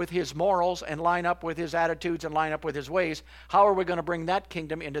up with his morals and line up with his attitudes and line up with his ways, how are we going to bring that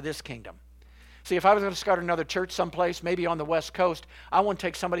kingdom into this kingdom? See, if I was going to start another church someplace, maybe on the West Coast, I wouldn't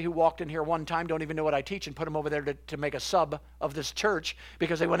take somebody who walked in here one time, don't even know what I teach, and put them over there to make a sub of this church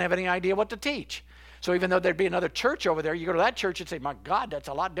because they wouldn't have any idea what to teach. So even though there'd be another church over there, you go to that church and say, my God, that's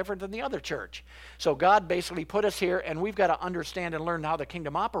a lot different than the other church. So God basically put us here, and we've got to understand and learn how the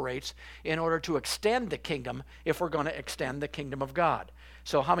kingdom operates in order to extend the kingdom if we're going to extend the kingdom of God.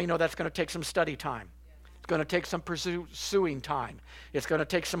 So how many know that's going to take some study time? It's going to take some pursuing time. It's going to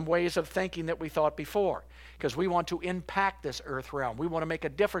take some ways of thinking that we thought before, because we want to impact this earth realm. We want to make a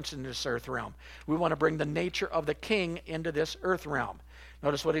difference in this earth realm. We want to bring the nature of the king into this earth realm.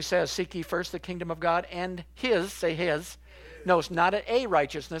 Notice what he says, seek ye first the kingdom of God and his, say his. No, it's not a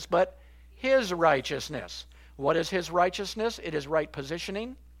righteousness, but his righteousness. What is his righteousness? It is right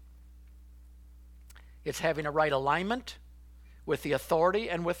positioning. It's having a right alignment with the authority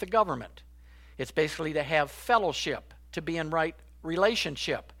and with the government. It's basically to have fellowship, to be in right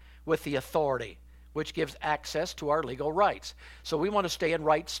relationship with the authority, which gives access to our legal rights. So we want to stay in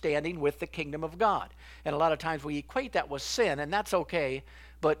right standing with the kingdom of God. And a lot of times we equate that with sin, and that's okay,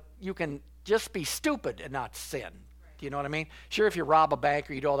 but you can just be stupid and not sin. Do you know what I mean? Sure, if you rob a bank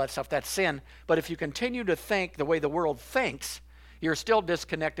or you do all that stuff, that's sin. But if you continue to think the way the world thinks, you're still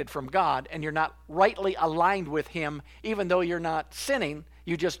disconnected from God, and you're not rightly aligned with him, even though you're not sinning.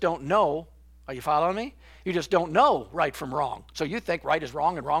 You just don't know. Are you following me? You just don't know right from wrong. So you think right is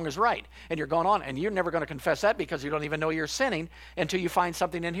wrong and wrong is right. And you're going on, and you're never going to confess that because you don't even know you're sinning until you find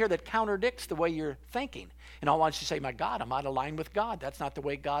something in here that contradicts the way you're thinking. And all once you say, my God, I'm out of line with God. That's not the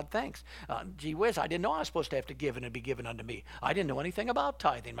way God thinks. Gee whiz, I didn't know I was supposed to have to give and it'd be given unto me. I didn't know anything about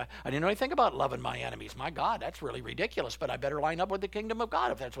tithing. I didn't know anything about loving my enemies. My God, that's really ridiculous, but I better line up with the kingdom of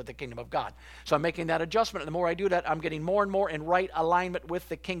God if that's what the kingdom of God. So I'm making that adjustment, and the more I do that, I'm getting more and more in right alignment with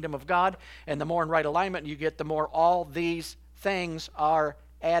the kingdom of God, and the more in right alignment you get, the more all these things are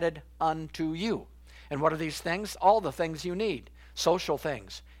added unto you. And what are these things? All the things you need. Social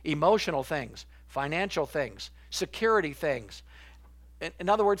things, emotional things, financial things, security things. In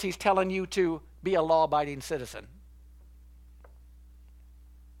other words, he's telling you to be a law-abiding citizen.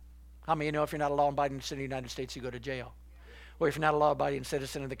 How many of you know if you're not a law-abiding citizen of the United States, you go to jail? Or if you're not a law-abiding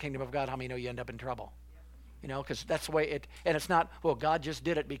citizen of the kingdom of God, how many know you end up in trouble? You know, because that's the way it, and it's not, well, God just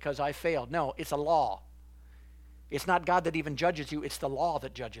did it because I failed. No, it's a law. It's not God that even judges you, it's the law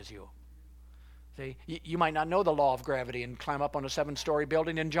that judges you. See, you might not know the law of gravity and climb up on a 7-story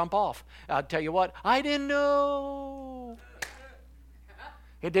building and jump off. I'll tell you what, I didn't know.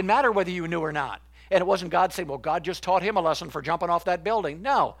 It didn't matter whether you knew or not. And it wasn't God saying, well, God just taught him a lesson for jumping off that building.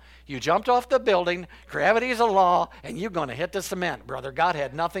 No, you jumped off the building, gravity is a law, and you're going to hit the cement, brother. God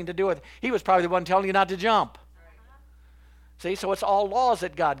had nothing to do with it. He was probably the one telling you not to jump. See, so it's all laws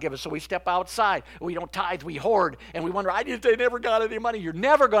that God gives us. So we step outside. We don't tithe, we hoard, and we wonder, they never got any money. You're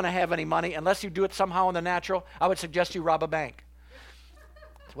never going to have any money unless you do it somehow in the natural. I would suggest you rob a bank.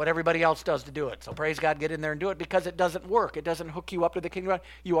 It's what everybody else does to do it. So praise God, get in there and do it, because it doesn't work. It doesn't hook you up to the kingdom.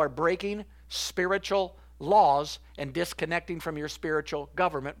 You are breaking spiritual laws and disconnecting from your spiritual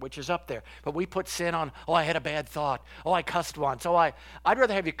government, which is up there. But we put sin on, I had a bad thought. I cussed once. I'd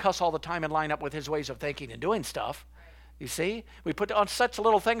rather have you cuss all the time and line up with his ways of thinking and doing stuff. You see? We put on such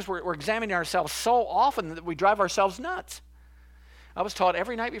little things, we're examining ourselves so often that we drive ourselves nuts. I was taught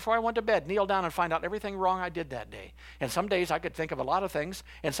every night before I went to bed, kneel down and find out everything wrong I did that day. And some days I could think of a lot of things,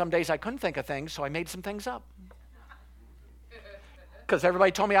 and some days I couldn't think of things, so I made some things up. Because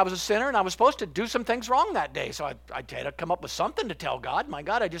everybody told me I was a sinner, and I was supposed to do some things wrong that day. So I had to come up with something to tell God. My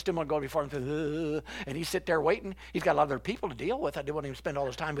God, I just didn't want to go before him, and he's sit there waiting. He's got a lot of other people to deal with. I didn't want him to spend all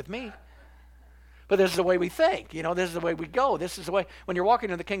his time with me. But this is the way we think. This is the way we go. This is the way, when you're walking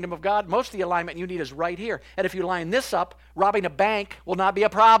in the kingdom of God, most of the alignment you need is right here. And if you line this up, robbing a bank will not be a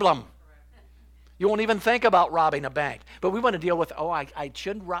problem. You won't even think about robbing a bank. But we want to deal with, I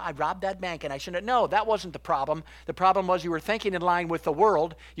shouldn't I robbed that bank and I shouldn't. No, that wasn't the problem. The problem was you were thinking in line with the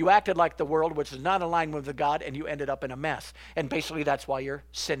world. You acted like the world, which is not in line with the God, and you ended up in a mess. And basically that's why you're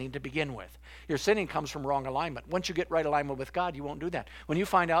sinning to begin with. Your sinning comes from wrong alignment. Once you get right alignment with God, you won't do that. When you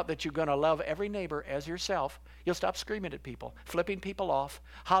find out that you're going to love every neighbor as yourself, you'll stop screaming at people, flipping people off,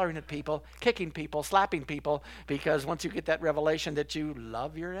 hollering at people, kicking people, slapping people, because once you get that revelation that you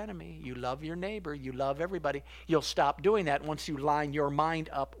love your enemy, you love your neighbor, you love everybody, you'll stop doing that once you line your mind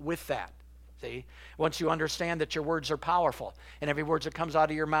up with that. See? Once you understand that your words are powerful and every word that comes out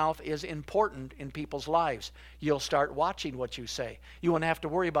of your mouth is important in people's lives, you'll start watching what you say. You won't have to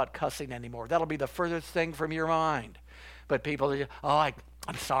worry about cussing anymore. That'll be the furthest thing from your mind. But people,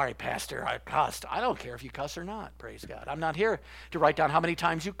 I'm sorry, Pastor, I cussed. I don't care if you cuss or not, praise God. I'm not here to write down how many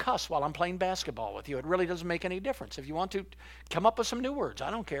times you cuss while I'm playing basketball with you. It really doesn't make any difference. If you want to, come up with some new words. I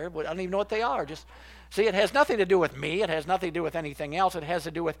don't care. I don't even know what they are. Just see, it has nothing to do with me. It has nothing to do with anything else. It has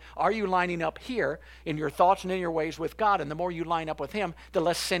to do with, are you lining up here in your thoughts and in your ways with God? And the more you line up with Him, the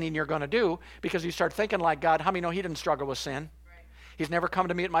less sinning you're going to do, because you start thinking like God. How many know He didn't struggle with sin? Right. He's never come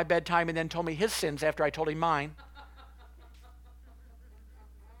to me at my bedtime and then told me His sins after I told Him mine.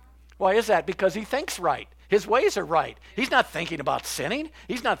 Why is that? Because He thinks right. His ways are right. He's not thinking about sinning.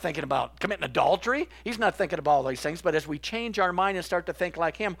 He's not thinking about committing adultery. He's not thinking about all these things. But as we change our mind and start to think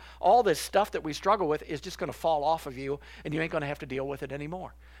like Him, all this stuff that we struggle with is just going to fall off of you, and you ain't going to have to deal with it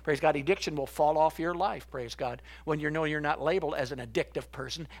anymore. Praise God. Addiction will fall off your life, praise God, when you know you're not labeled as an addictive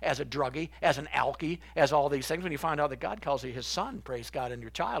person, as a druggie, as an alkie, as all these things. When you find out that God calls you His son, praise God, and your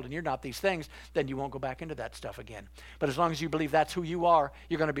child, and you're not these things, then you won't go back into that stuff again. But as long as you believe that's who you are,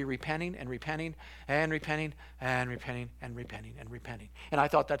 you're going to be repenting and repenting and repenting and repenting and repenting and repenting. And I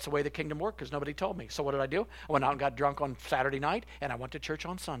thought that's the way the kingdom worked because nobody told me. So what did I do? I went out and got drunk on Saturday night, and I went to church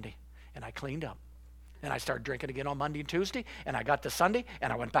on Sunday, and I cleaned up. And I started drinking again on Monday and Tuesday, and I got to Sunday,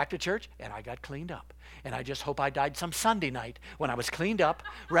 and I went back to church, and I got cleaned up. And I just hope I died some Sunday night when I was cleaned up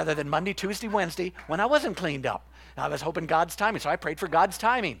rather than Monday, Tuesday, Wednesday when I wasn't cleaned up. I was hoping God's timing, so I prayed for God's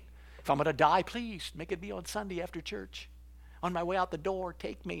timing. If I'm going to die, please make it be on Sunday after church. On my way out the door,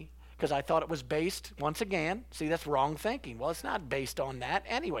 take me. Because I thought it was based, once again, see, that's wrong thinking. Well, it's not based on that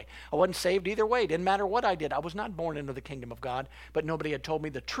anyway. I wasn't saved either way. Didn't matter what I did. I was not born into the kingdom of God, but nobody had told me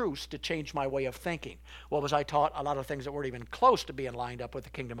the truths to change my way of thinking. What was I taught? A lot of things that weren't even close to being lined up with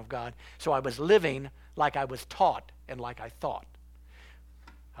the kingdom of God. So I was living like I was taught and like I thought.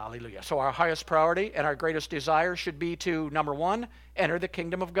 Hallelujah. So our highest priority and our greatest desire should be to, number one, enter the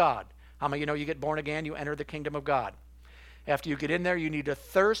kingdom of God. How many of you know you get born again, you enter the kingdom of God? After you get in there, you need to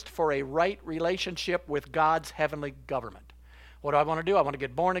thirst for a right relationship with God's heavenly government. What do I want to do? I want to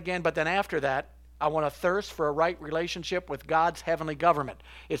get born again, but then after that, I want to thirst for a right relationship with God's heavenly government.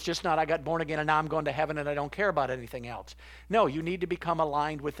 It's just not I got born again and now I'm going to heaven and I don't care about anything else. No, you need to become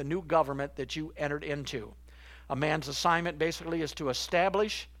aligned with the new government that you entered into. A man's assignment basically is to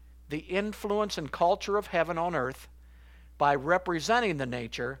establish the influence and culture of heaven on earth by representing the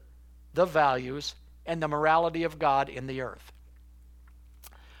nature, the values, and the morality of God in the earth.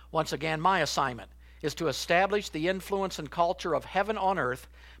 Once again, my assignment is to establish the influence and culture of heaven on earth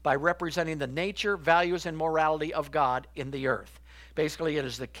by representing the nature, values, and morality of God in the earth. Basically, it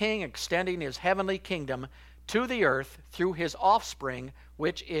is the king extending His heavenly kingdom to the earth through His offspring,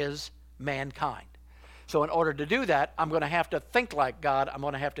 which is mankind. So in order to do that, I'm going to have to think like God. I'm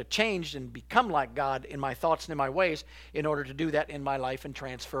going to have to change and become like God in my thoughts and in my ways in order to do that in my life and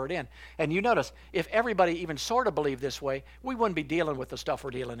transfer it in. And you notice, if everybody even sort of believed this way, we wouldn't be dealing with the stuff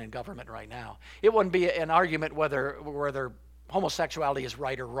we're dealing in government right now. It wouldn't be an argument whether homosexuality is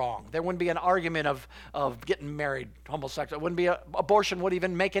right or wrong. There wouldn't be an argument of getting married homosexual. It wouldn't be abortion would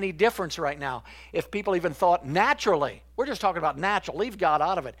even make any difference right now. If people even thought naturally, we're just talking about natural, leave God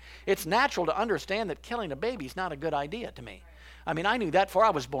out of it. It's natural to understand that killing a baby is not a good idea to me. I mean, I knew that before I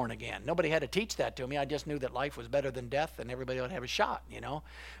was born again. Nobody had to teach that to me. I just knew that life was better than death and everybody would have a shot, you know.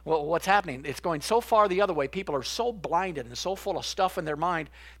 Well, what's happening? It's going so far the other way. People are so blinded and so full of stuff in their mind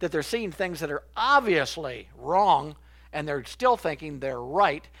that they're seeing things that are obviously wrong, and they're still thinking they're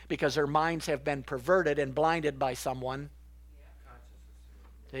right because their minds have been perverted and blinded by someone.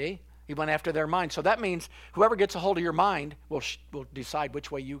 See? He went after their mind. So that means whoever gets a hold of your mind will decide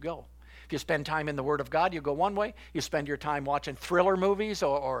which way you go. If you spend time in the Word of God, you go one way. You spend your time watching thriller movies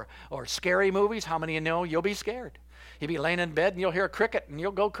or scary movies, how many of you know you'll be scared? You'll be laying in bed and you'll hear a cricket and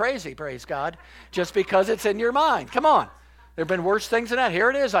you'll go crazy, praise God, just because it's in your mind. Come on. There have been worse things than that. Here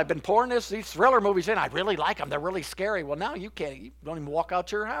it is. I've been pouring these thriller movies in. I really like them. They're really scary. Well, now you don't even walk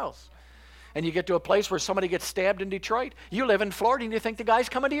out your house. And you get to a place where somebody gets stabbed in Detroit. You live in Florida and you think the guy's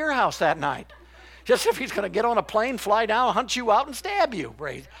coming to your house that night. Just if he's going to get on a plane, fly down, hunt you out, and stab you.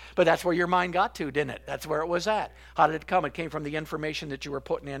 But that's where your mind got to, didn't it? That's where it was at. How did it come? It came from the information that you were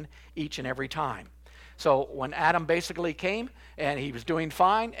putting in each and every time. So when Adam basically came, and he was doing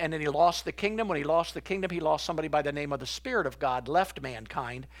fine, and then he lost the kingdom. When he lost the kingdom, he lost somebody by the name of the Spirit of God, left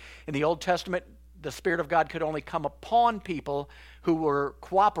mankind. In the Old Testament, the Spirit of God could only come upon people who were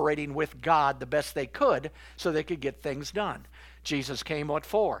cooperating with God the best they could so they could get things done. Jesus came what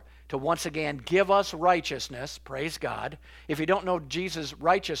for? To once again give us righteousness, praise God. If you don't know Jesus'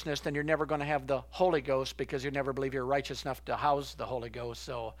 righteousness, then you're never going to have the Holy Ghost because you never believe you're righteous enough to house the Holy Ghost.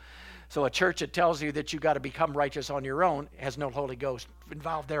 So a church that tells you that you got to become righteous on your own has no Holy Ghost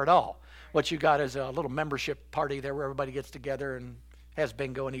involved there at all. What you got is a little membership party there where everybody gets together and has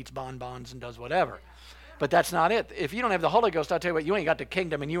bingo and eats bonbons and does whatever. But that's not it. If you don't have the Holy Ghost, I'll tell you what, you ain't got the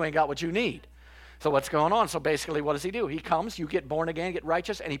kingdom and you ain't got what you need. So what's going on? So basically, what does he do? He comes, you get born again, get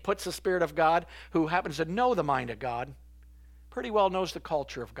righteous, and he puts the Spirit of God, who happens to know the mind of God, pretty well knows the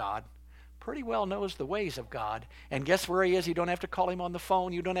culture of God, pretty well knows the ways of God. And guess where he is? You don't have to call him on the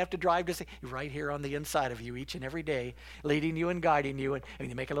phone. You don't have to drive to see. He's right here on the inside of you each and every day, leading you and guiding you. And when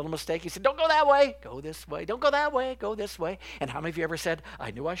you make a little mistake, he said, don't go that way. Go this way. Don't go that way. Go this way. And how many of you ever said, I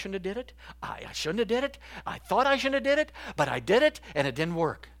knew I shouldn't have did it. I shouldn't have did it. I thought I shouldn't have did it, but I did it, and it didn't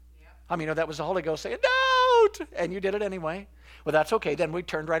work. How many know that was the Holy Ghost saying, don't, and you did it anyway? Well, that's okay. Then we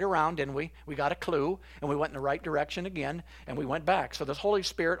turned right around, and we got a clue, and we went in the right direction again, and we went back. So this Holy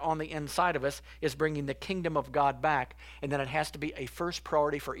Spirit on the inside of us is bringing the kingdom of God back, and then it has to be a first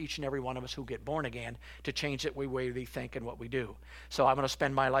priority for each and every one of us who get born again to change the way we think and what we do. So I'm going to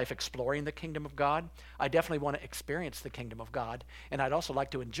spend my life exploring the kingdom of God. I definitely want to experience the kingdom of God, and I'd also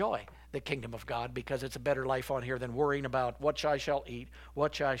like to enjoy the kingdom of God because it's a better life on here than worrying about what I shall eat,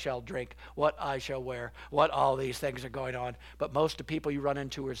 what I shall drink, what I shall wear, what all these things are going on. But most of the people you run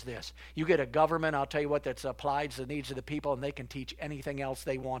into is this. You get a government, I'll tell you what, that's applied to the needs of the people, and they can teach anything else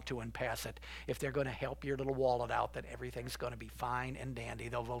they want to and pass it. If they're going to help your little wallet out, then everything's going to be fine and dandy.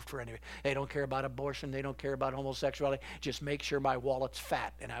 They'll vote for anything. They don't care about abortion. They don't care about homosexuality. Just make sure my wallet's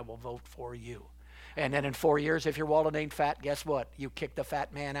fat, and I will vote for you. And then in 4 years, if your wallet ain't fat, guess what? You kick the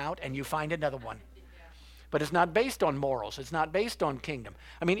fat man out, and you find another one. But it's not based on morals. It's not based on kingdom.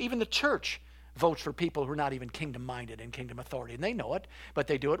 I mean, even the church votes for people who are not even kingdom-minded and kingdom authority. And they know it, but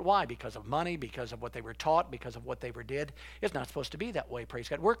they do it. Why? Because of money, because of what they were taught, because of what they were did. It's not supposed to be that way, praise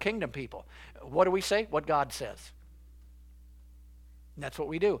God. We're kingdom people. What do we say? What God says. And that's what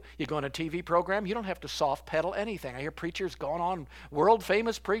we do. You go on a TV program, you don't have to soft pedal anything. I hear preachers going on,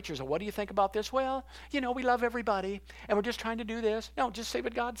 world-famous preachers. What do you think about this? Well, we love everybody, and we're just trying to do this. No, just say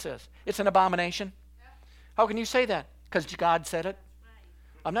what God says. It's an abomination. How can you say that? Because God said it.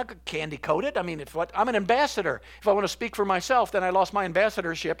 I'm not candy-coated. I mean, I'm an ambassador. If I want to speak for myself, then I lost my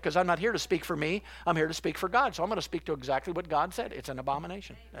ambassadorship because I'm not here to speak for me. I'm here to speak for God. So I'm going to speak to exactly what God said. It's an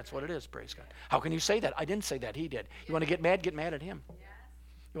abomination. That's what it is, praise God. How can you say that? I didn't say that. He did. You want to get mad at him.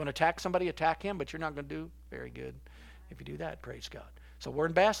 You want to attack somebody, attack him, but you're not going to do very good if you do that, praise God. So we're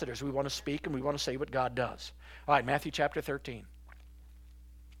ambassadors. We want to speak and we want to say what God does. All right, Matthew chapter 13.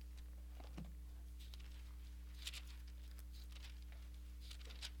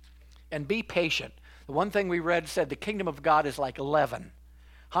 And be patient. The one thing we read said the kingdom of God is like leaven.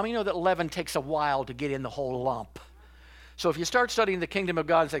 How many know that leaven takes a while to get in the whole lump? So if you start studying the kingdom of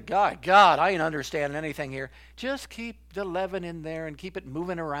God and say, God, I ain't understanding anything here, just keep the leaven in there and keep it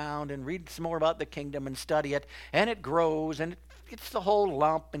moving around and read some more about the kingdom and study it, and it grows and it gets the whole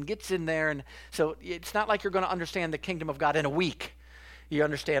lump and gets in there. And so it's not like you're going to understand the kingdom of God in a week. You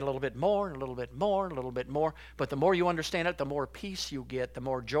understand a little bit more, and a little bit more, and a little bit more. But the more you understand it, the more peace you get, the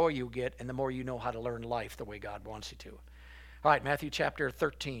more joy you get, and the more you know how to learn life the way God wants you to. All right, Matthew chapter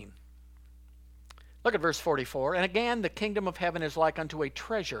 13. Look at verse 44. And again, the kingdom of heaven is like unto a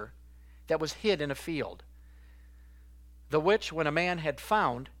treasure that was hid in a field, the which when a man had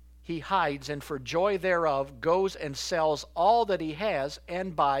found, he hides, and for joy thereof goes and sells all that he has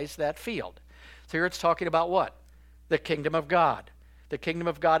and buys that field. So here it's talking about what? The kingdom of God. The kingdom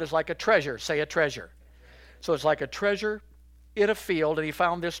of God is like a treasure. Say a treasure. So it's like a treasure in a field, and he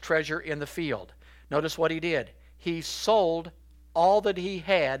found this treasure in the field. Notice what he did. He sold all that he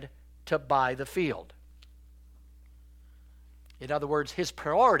had to buy the field. In other words, his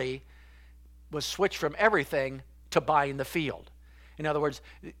priority was switched from everything to buying the field. In other words,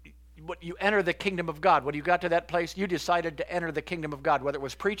 what you enter the kingdom of God. When you got to that place, you decided to enter the kingdom of God, whether it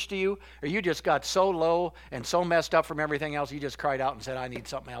was preached to you or you just got so low and so messed up from everything else, you just cried out and said, I need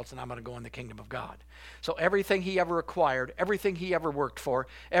something else, and I'm going to go in the kingdom of God. So everything he ever acquired, everything he ever worked for,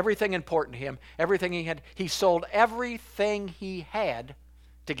 everything important to him, everything he had, he sold everything he had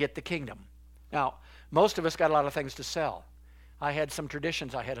to get the kingdom. Now, most of us got a lot of things to sell. I had some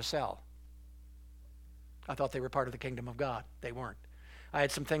traditions I had to sell. I thought they were part of the kingdom of God. They weren't. I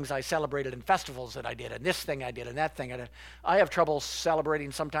had some things I celebrated in festivals that I did, and this thing I did, and that thing I did. I have trouble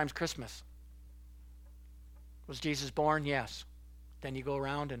celebrating sometimes Christmas. Was Jesus born? Yes. Then you go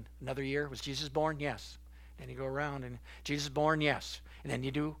around and another year, was Jesus born? Yes. Then you go around and Jesus born? Yes. And then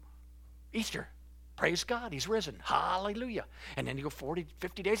you do Easter. Praise God, he's risen. Hallelujah. And then you go 40,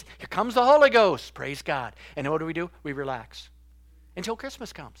 50 days. Here comes the Holy Ghost. Praise God. And what do? We relax until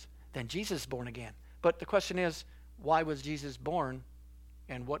Christmas comes. Then Jesus is born again. But the question is, why was Jesus born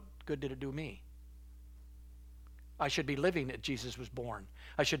and what good did it do me? I should be living that Jesus was born.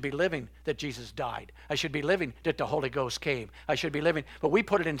 I should be living that Jesus died. I should be living that the Holy Ghost came. I should be living, but we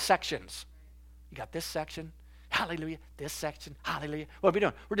put it in sections. You got this section, hallelujah, this section, hallelujah. What are we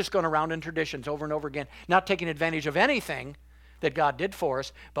doing? We're just going around in traditions over and over again, not taking advantage of anything that God did for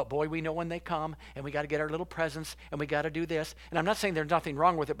us, but boy, we know when they come, and we got to get our little presents, and we got to do this. And I'm not saying there's nothing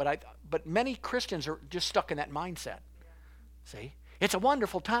wrong with it, but many Christians are just stuck in that mindset. See? It's a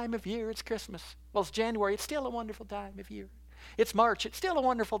wonderful time of year. It's Christmas. Well, it's January. It's still a wonderful time of year. It's March. It's still a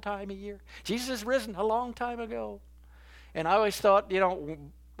wonderful time of year. Jesus is risen a long time ago. And I always thought,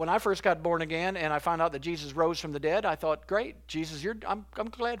 when I first got born again and I found out that Jesus rose from the dead, I thought, great, Jesus, I'm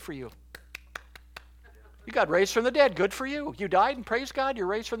glad for you. You got raised from the dead. Good for you. You died, and praise God, you're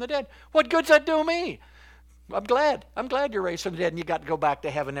raised from the dead. What good's that do me? I'm glad. I'm glad you're raised from the dead and you got to go back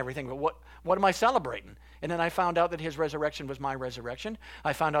to heaven and everything. But what am I celebrating? And then I found out that his resurrection was my resurrection.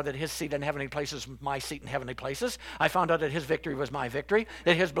 I found out that his seat in heavenly places was my seat in heavenly places. I found out that his victory was my victory,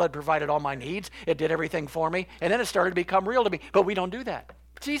 that his blood provided all my needs. It did everything for me. And then it started to become real to me. But we don't do that.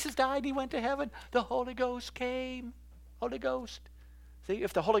 Jesus died. He went to heaven. The Holy Ghost came. Holy Ghost. See,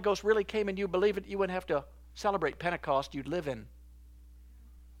 if the Holy Ghost really came and you believe it, you wouldn't have to celebrate Pentecost. You'd live in.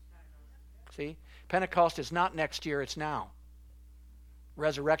 See, Pentecost is not next year. It's now.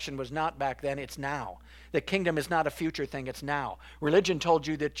 Resurrection was not back then, it's now. The kingdom is not a future thing, it's now. Religion told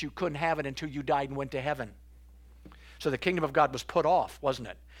you that you couldn't have it until you died and went to heaven. So the kingdom of God was put off, wasn't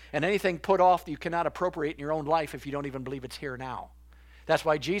it? And anything put off you cannot appropriate in your own life if you don't even believe it's here now. That's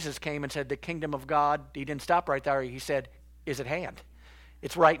why Jesus came and said the kingdom of God, he didn't stop right there, he said, is at hand.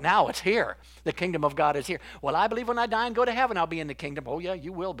 It's right now, it's here. The kingdom of God is here. Well, I believe when I die and go to heaven, I'll be in the kingdom. Oh yeah,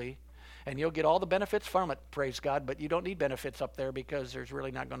 you will be. And you'll get all the benefits from it, praise God, but you don't need benefits up there because there's really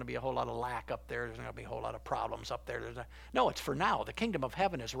not going to be a whole lot of lack up there. There's not going to be a whole lot of problems up there. No, it's for now. The kingdom of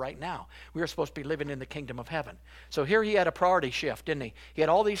heaven is right now. We are supposed to be living in the kingdom of heaven. So here he had a priority shift, didn't he? He had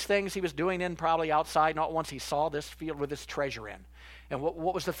all these things he was doing in probably outside, not once he saw this field with his treasure in. And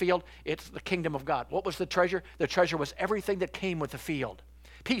what was the field? It's the kingdom of God. What was the treasure? The treasure was everything that came with the field.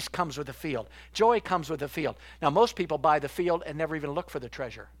 Peace comes with the field. Joy comes with the field. Now, most people buy the field and never even look for the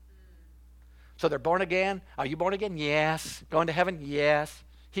treasure. So they're born again. Are you born again? Yes. Going to heaven? Yes.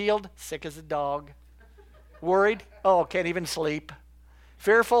 Healed? Sick as a dog. Worried? Oh, can't even sleep.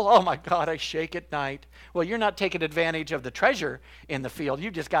 Fearful? Oh my God, I shake at night. Well, you're not taking advantage of the treasure in the field.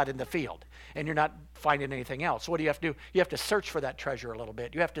 You just got in the field and you're not finding anything else. So what do you have to do? You have to search for that treasure a little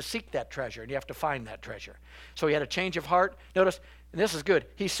bit. You have to seek that treasure and you have to find that treasure. So he had a change of heart. Notice, and this is good,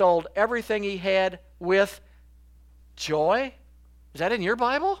 he sold everything he had with joy. Is that in your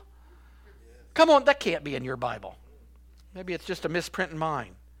Bible? Come on, that can't be in your Bible. Maybe it's just a misprint in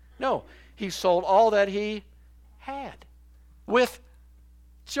mine. No, he sold all that he had with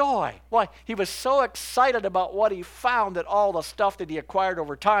joy. Why? He was so excited about what he found that all the stuff that he acquired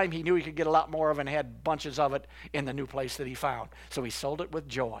over time, he knew he could get a lot more of and had bunches of it in the new place that he found. So he sold it with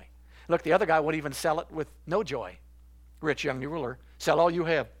joy. Look, the other guy wouldn't even sell it with no joy. Rich young ruler, sell all you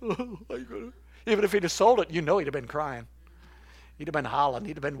have. Even if he'd have sold it, you know he'd have been crying. He'd have been hollering,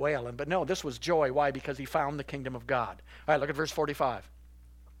 he'd have been wailing. But no, this was joy. Why? Because he found the kingdom of God. All right, look at verse 45.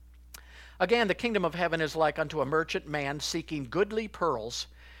 Again, the kingdom of heaven is like unto a merchant man seeking goodly pearls,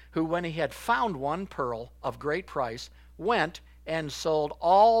 who when he had found one pearl of great price, went and sold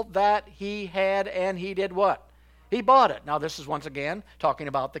all that he had, and he did what? He bought it. Now this is once again talking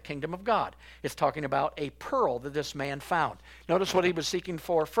about the kingdom of God. It's talking about a pearl that this man found. Notice what he was seeking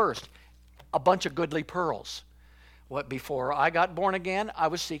for first. A bunch of goodly pearls. What, before I got born again, I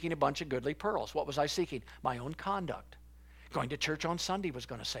was seeking a bunch of goodly pearls. What was I seeking? My own conduct. Going to church on Sunday was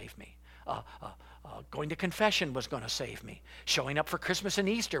going to save me. Going to confession was going to save me. Showing up for Christmas and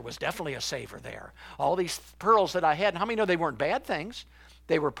Easter was definitely a saver there. All these pearls that I had, and how many know they weren't bad things?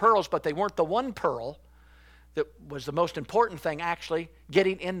 They were pearls, but they weren't the one pearl that was the most important thing, actually,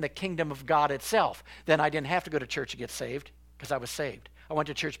 getting in the kingdom of God itself. Then I didn't have to go to church to get saved because I was saved. I went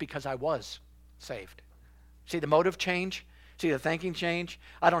to church because I was saved. See the motive change? See the thinking change?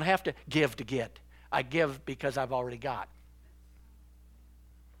 I don't have to give to get. I give because I've already got.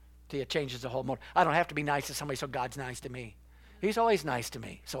 See, it changes the whole mode. I don't have to be nice to somebody so God's nice to me. He's always nice to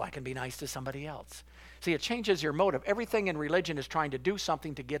me, so I can be nice to somebody else. See, it changes your motive. Everything in religion is trying to do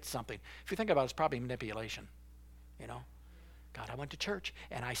something to get something. If you think about it, it's probably manipulation. You know? God, I went to church,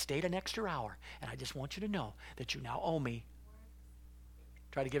 and I stayed an extra hour, and I just want you to know that you now owe me.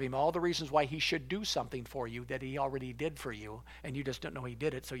 Try to give him all the reasons why he should do something for you that he already did for you, and you just don't know he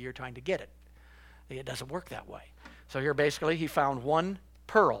did it, so you're trying to get it. It doesn't work that way. So here basically he found one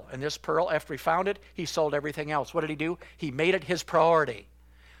pearl, and this pearl, after he found it, he sold everything else. What did he do? He made it his priority.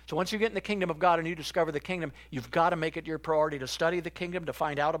 So once you get in the kingdom of God and you discover the kingdom, you've got to make it your priority to study the kingdom, to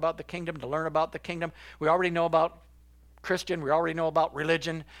find out about the kingdom, to learn about the kingdom. We already know about Christian, we already know about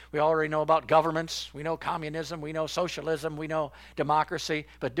religion, we already know about governments, we know communism, we know socialism, we know democracy,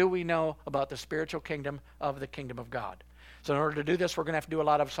 but do we know about the spiritual kingdom of the kingdom of God? So in order to do this, we're going to have to do a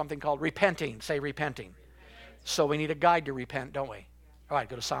lot of something called repenting. Say repenting. So we need a guide to repent, don't we? All right,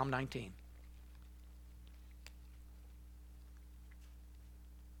 go to Psalm 19.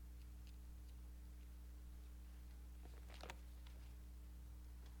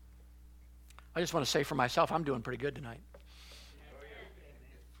 I just want to say for myself, I'm doing pretty good tonight.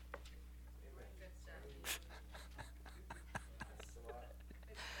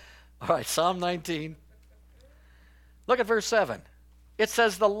 All right, Psalm 19. Look at verse 7. It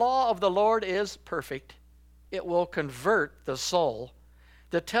says, the law of the Lord is perfect. It will convert the soul.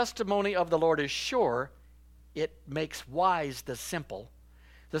 The testimony of the Lord is sure. It makes wise the simple.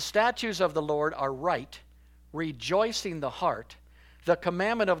 The statutes of the Lord are right, rejoicing the heart. The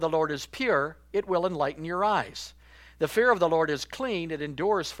commandment of the Lord is pure. It will enlighten your eyes. The fear of the Lord is clean. It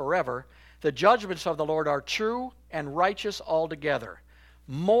endures forever. The judgments of the Lord are true and righteous altogether.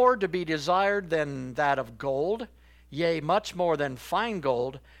 More to be desired than that of gold, yea, much more than fine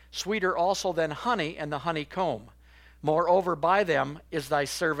gold, sweeter also than honey and the honeycomb. Moreover, by them is thy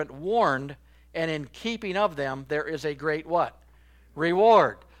servant warned, and in keeping of them there is a great what?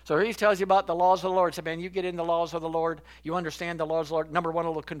 Reward. So he tells you about the laws of the Lord. So, man, you get in the laws of the Lord, you understand the laws of the Lord. Number one,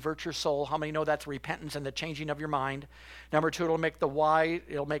 it'll convert your soul. How many know that's repentance and the changing of your mind? Number two, it'll make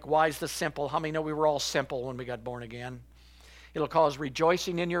wise the simple. How many know we were all simple when we got born again? It'll cause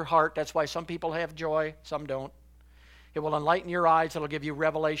rejoicing in your heart. That's why some people have joy, some don't. It will enlighten your eyes. It'll give you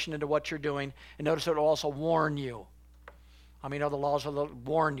revelation into what you're doing. And notice it will also warn you. How many know the laws of the Lord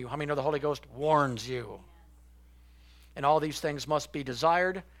warn you? How many know the Holy Ghost warns you? And all these things must be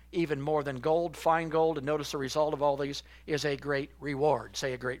desired, even more than gold, fine gold. And notice the result of all these is a great reward.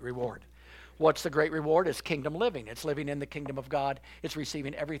 Say a great reward. What's the great reward? It's kingdom living. It's living in the kingdom of God. It's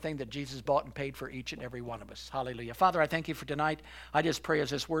receiving everything that Jesus bought and paid for each and every one of us. Hallelujah. Father, I thank you for tonight. I just pray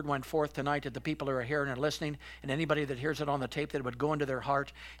as this word went forth tonight that the people who are hearing and listening, and anybody that hears it on the tape, that it would go into their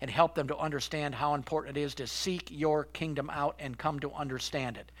heart and help them to understand how important it is to seek your kingdom out and come to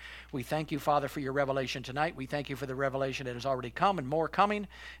understand it. We thank you, Father, for your revelation tonight. We thank you for the revelation that has already come and more coming.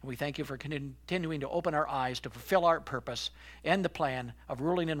 And we thank you for continuing to open our eyes to fulfill our purpose and the plan of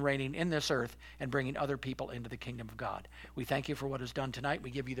ruling and reigning in this earth and bringing other people into the kingdom of God. We thank you for what is done tonight.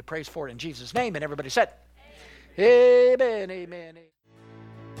 We give you the praise for it in Jesus' name. And everybody said, amen, amen, amen.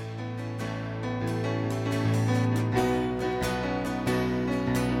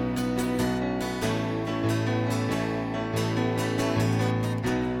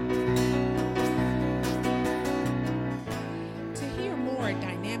 To hear more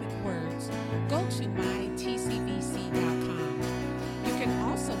dynamic words, go to mytcvc.com. You can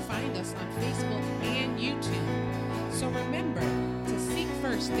also find us on Facebook and YouTube. So remember to seek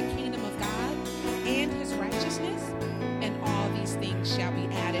first the kingdom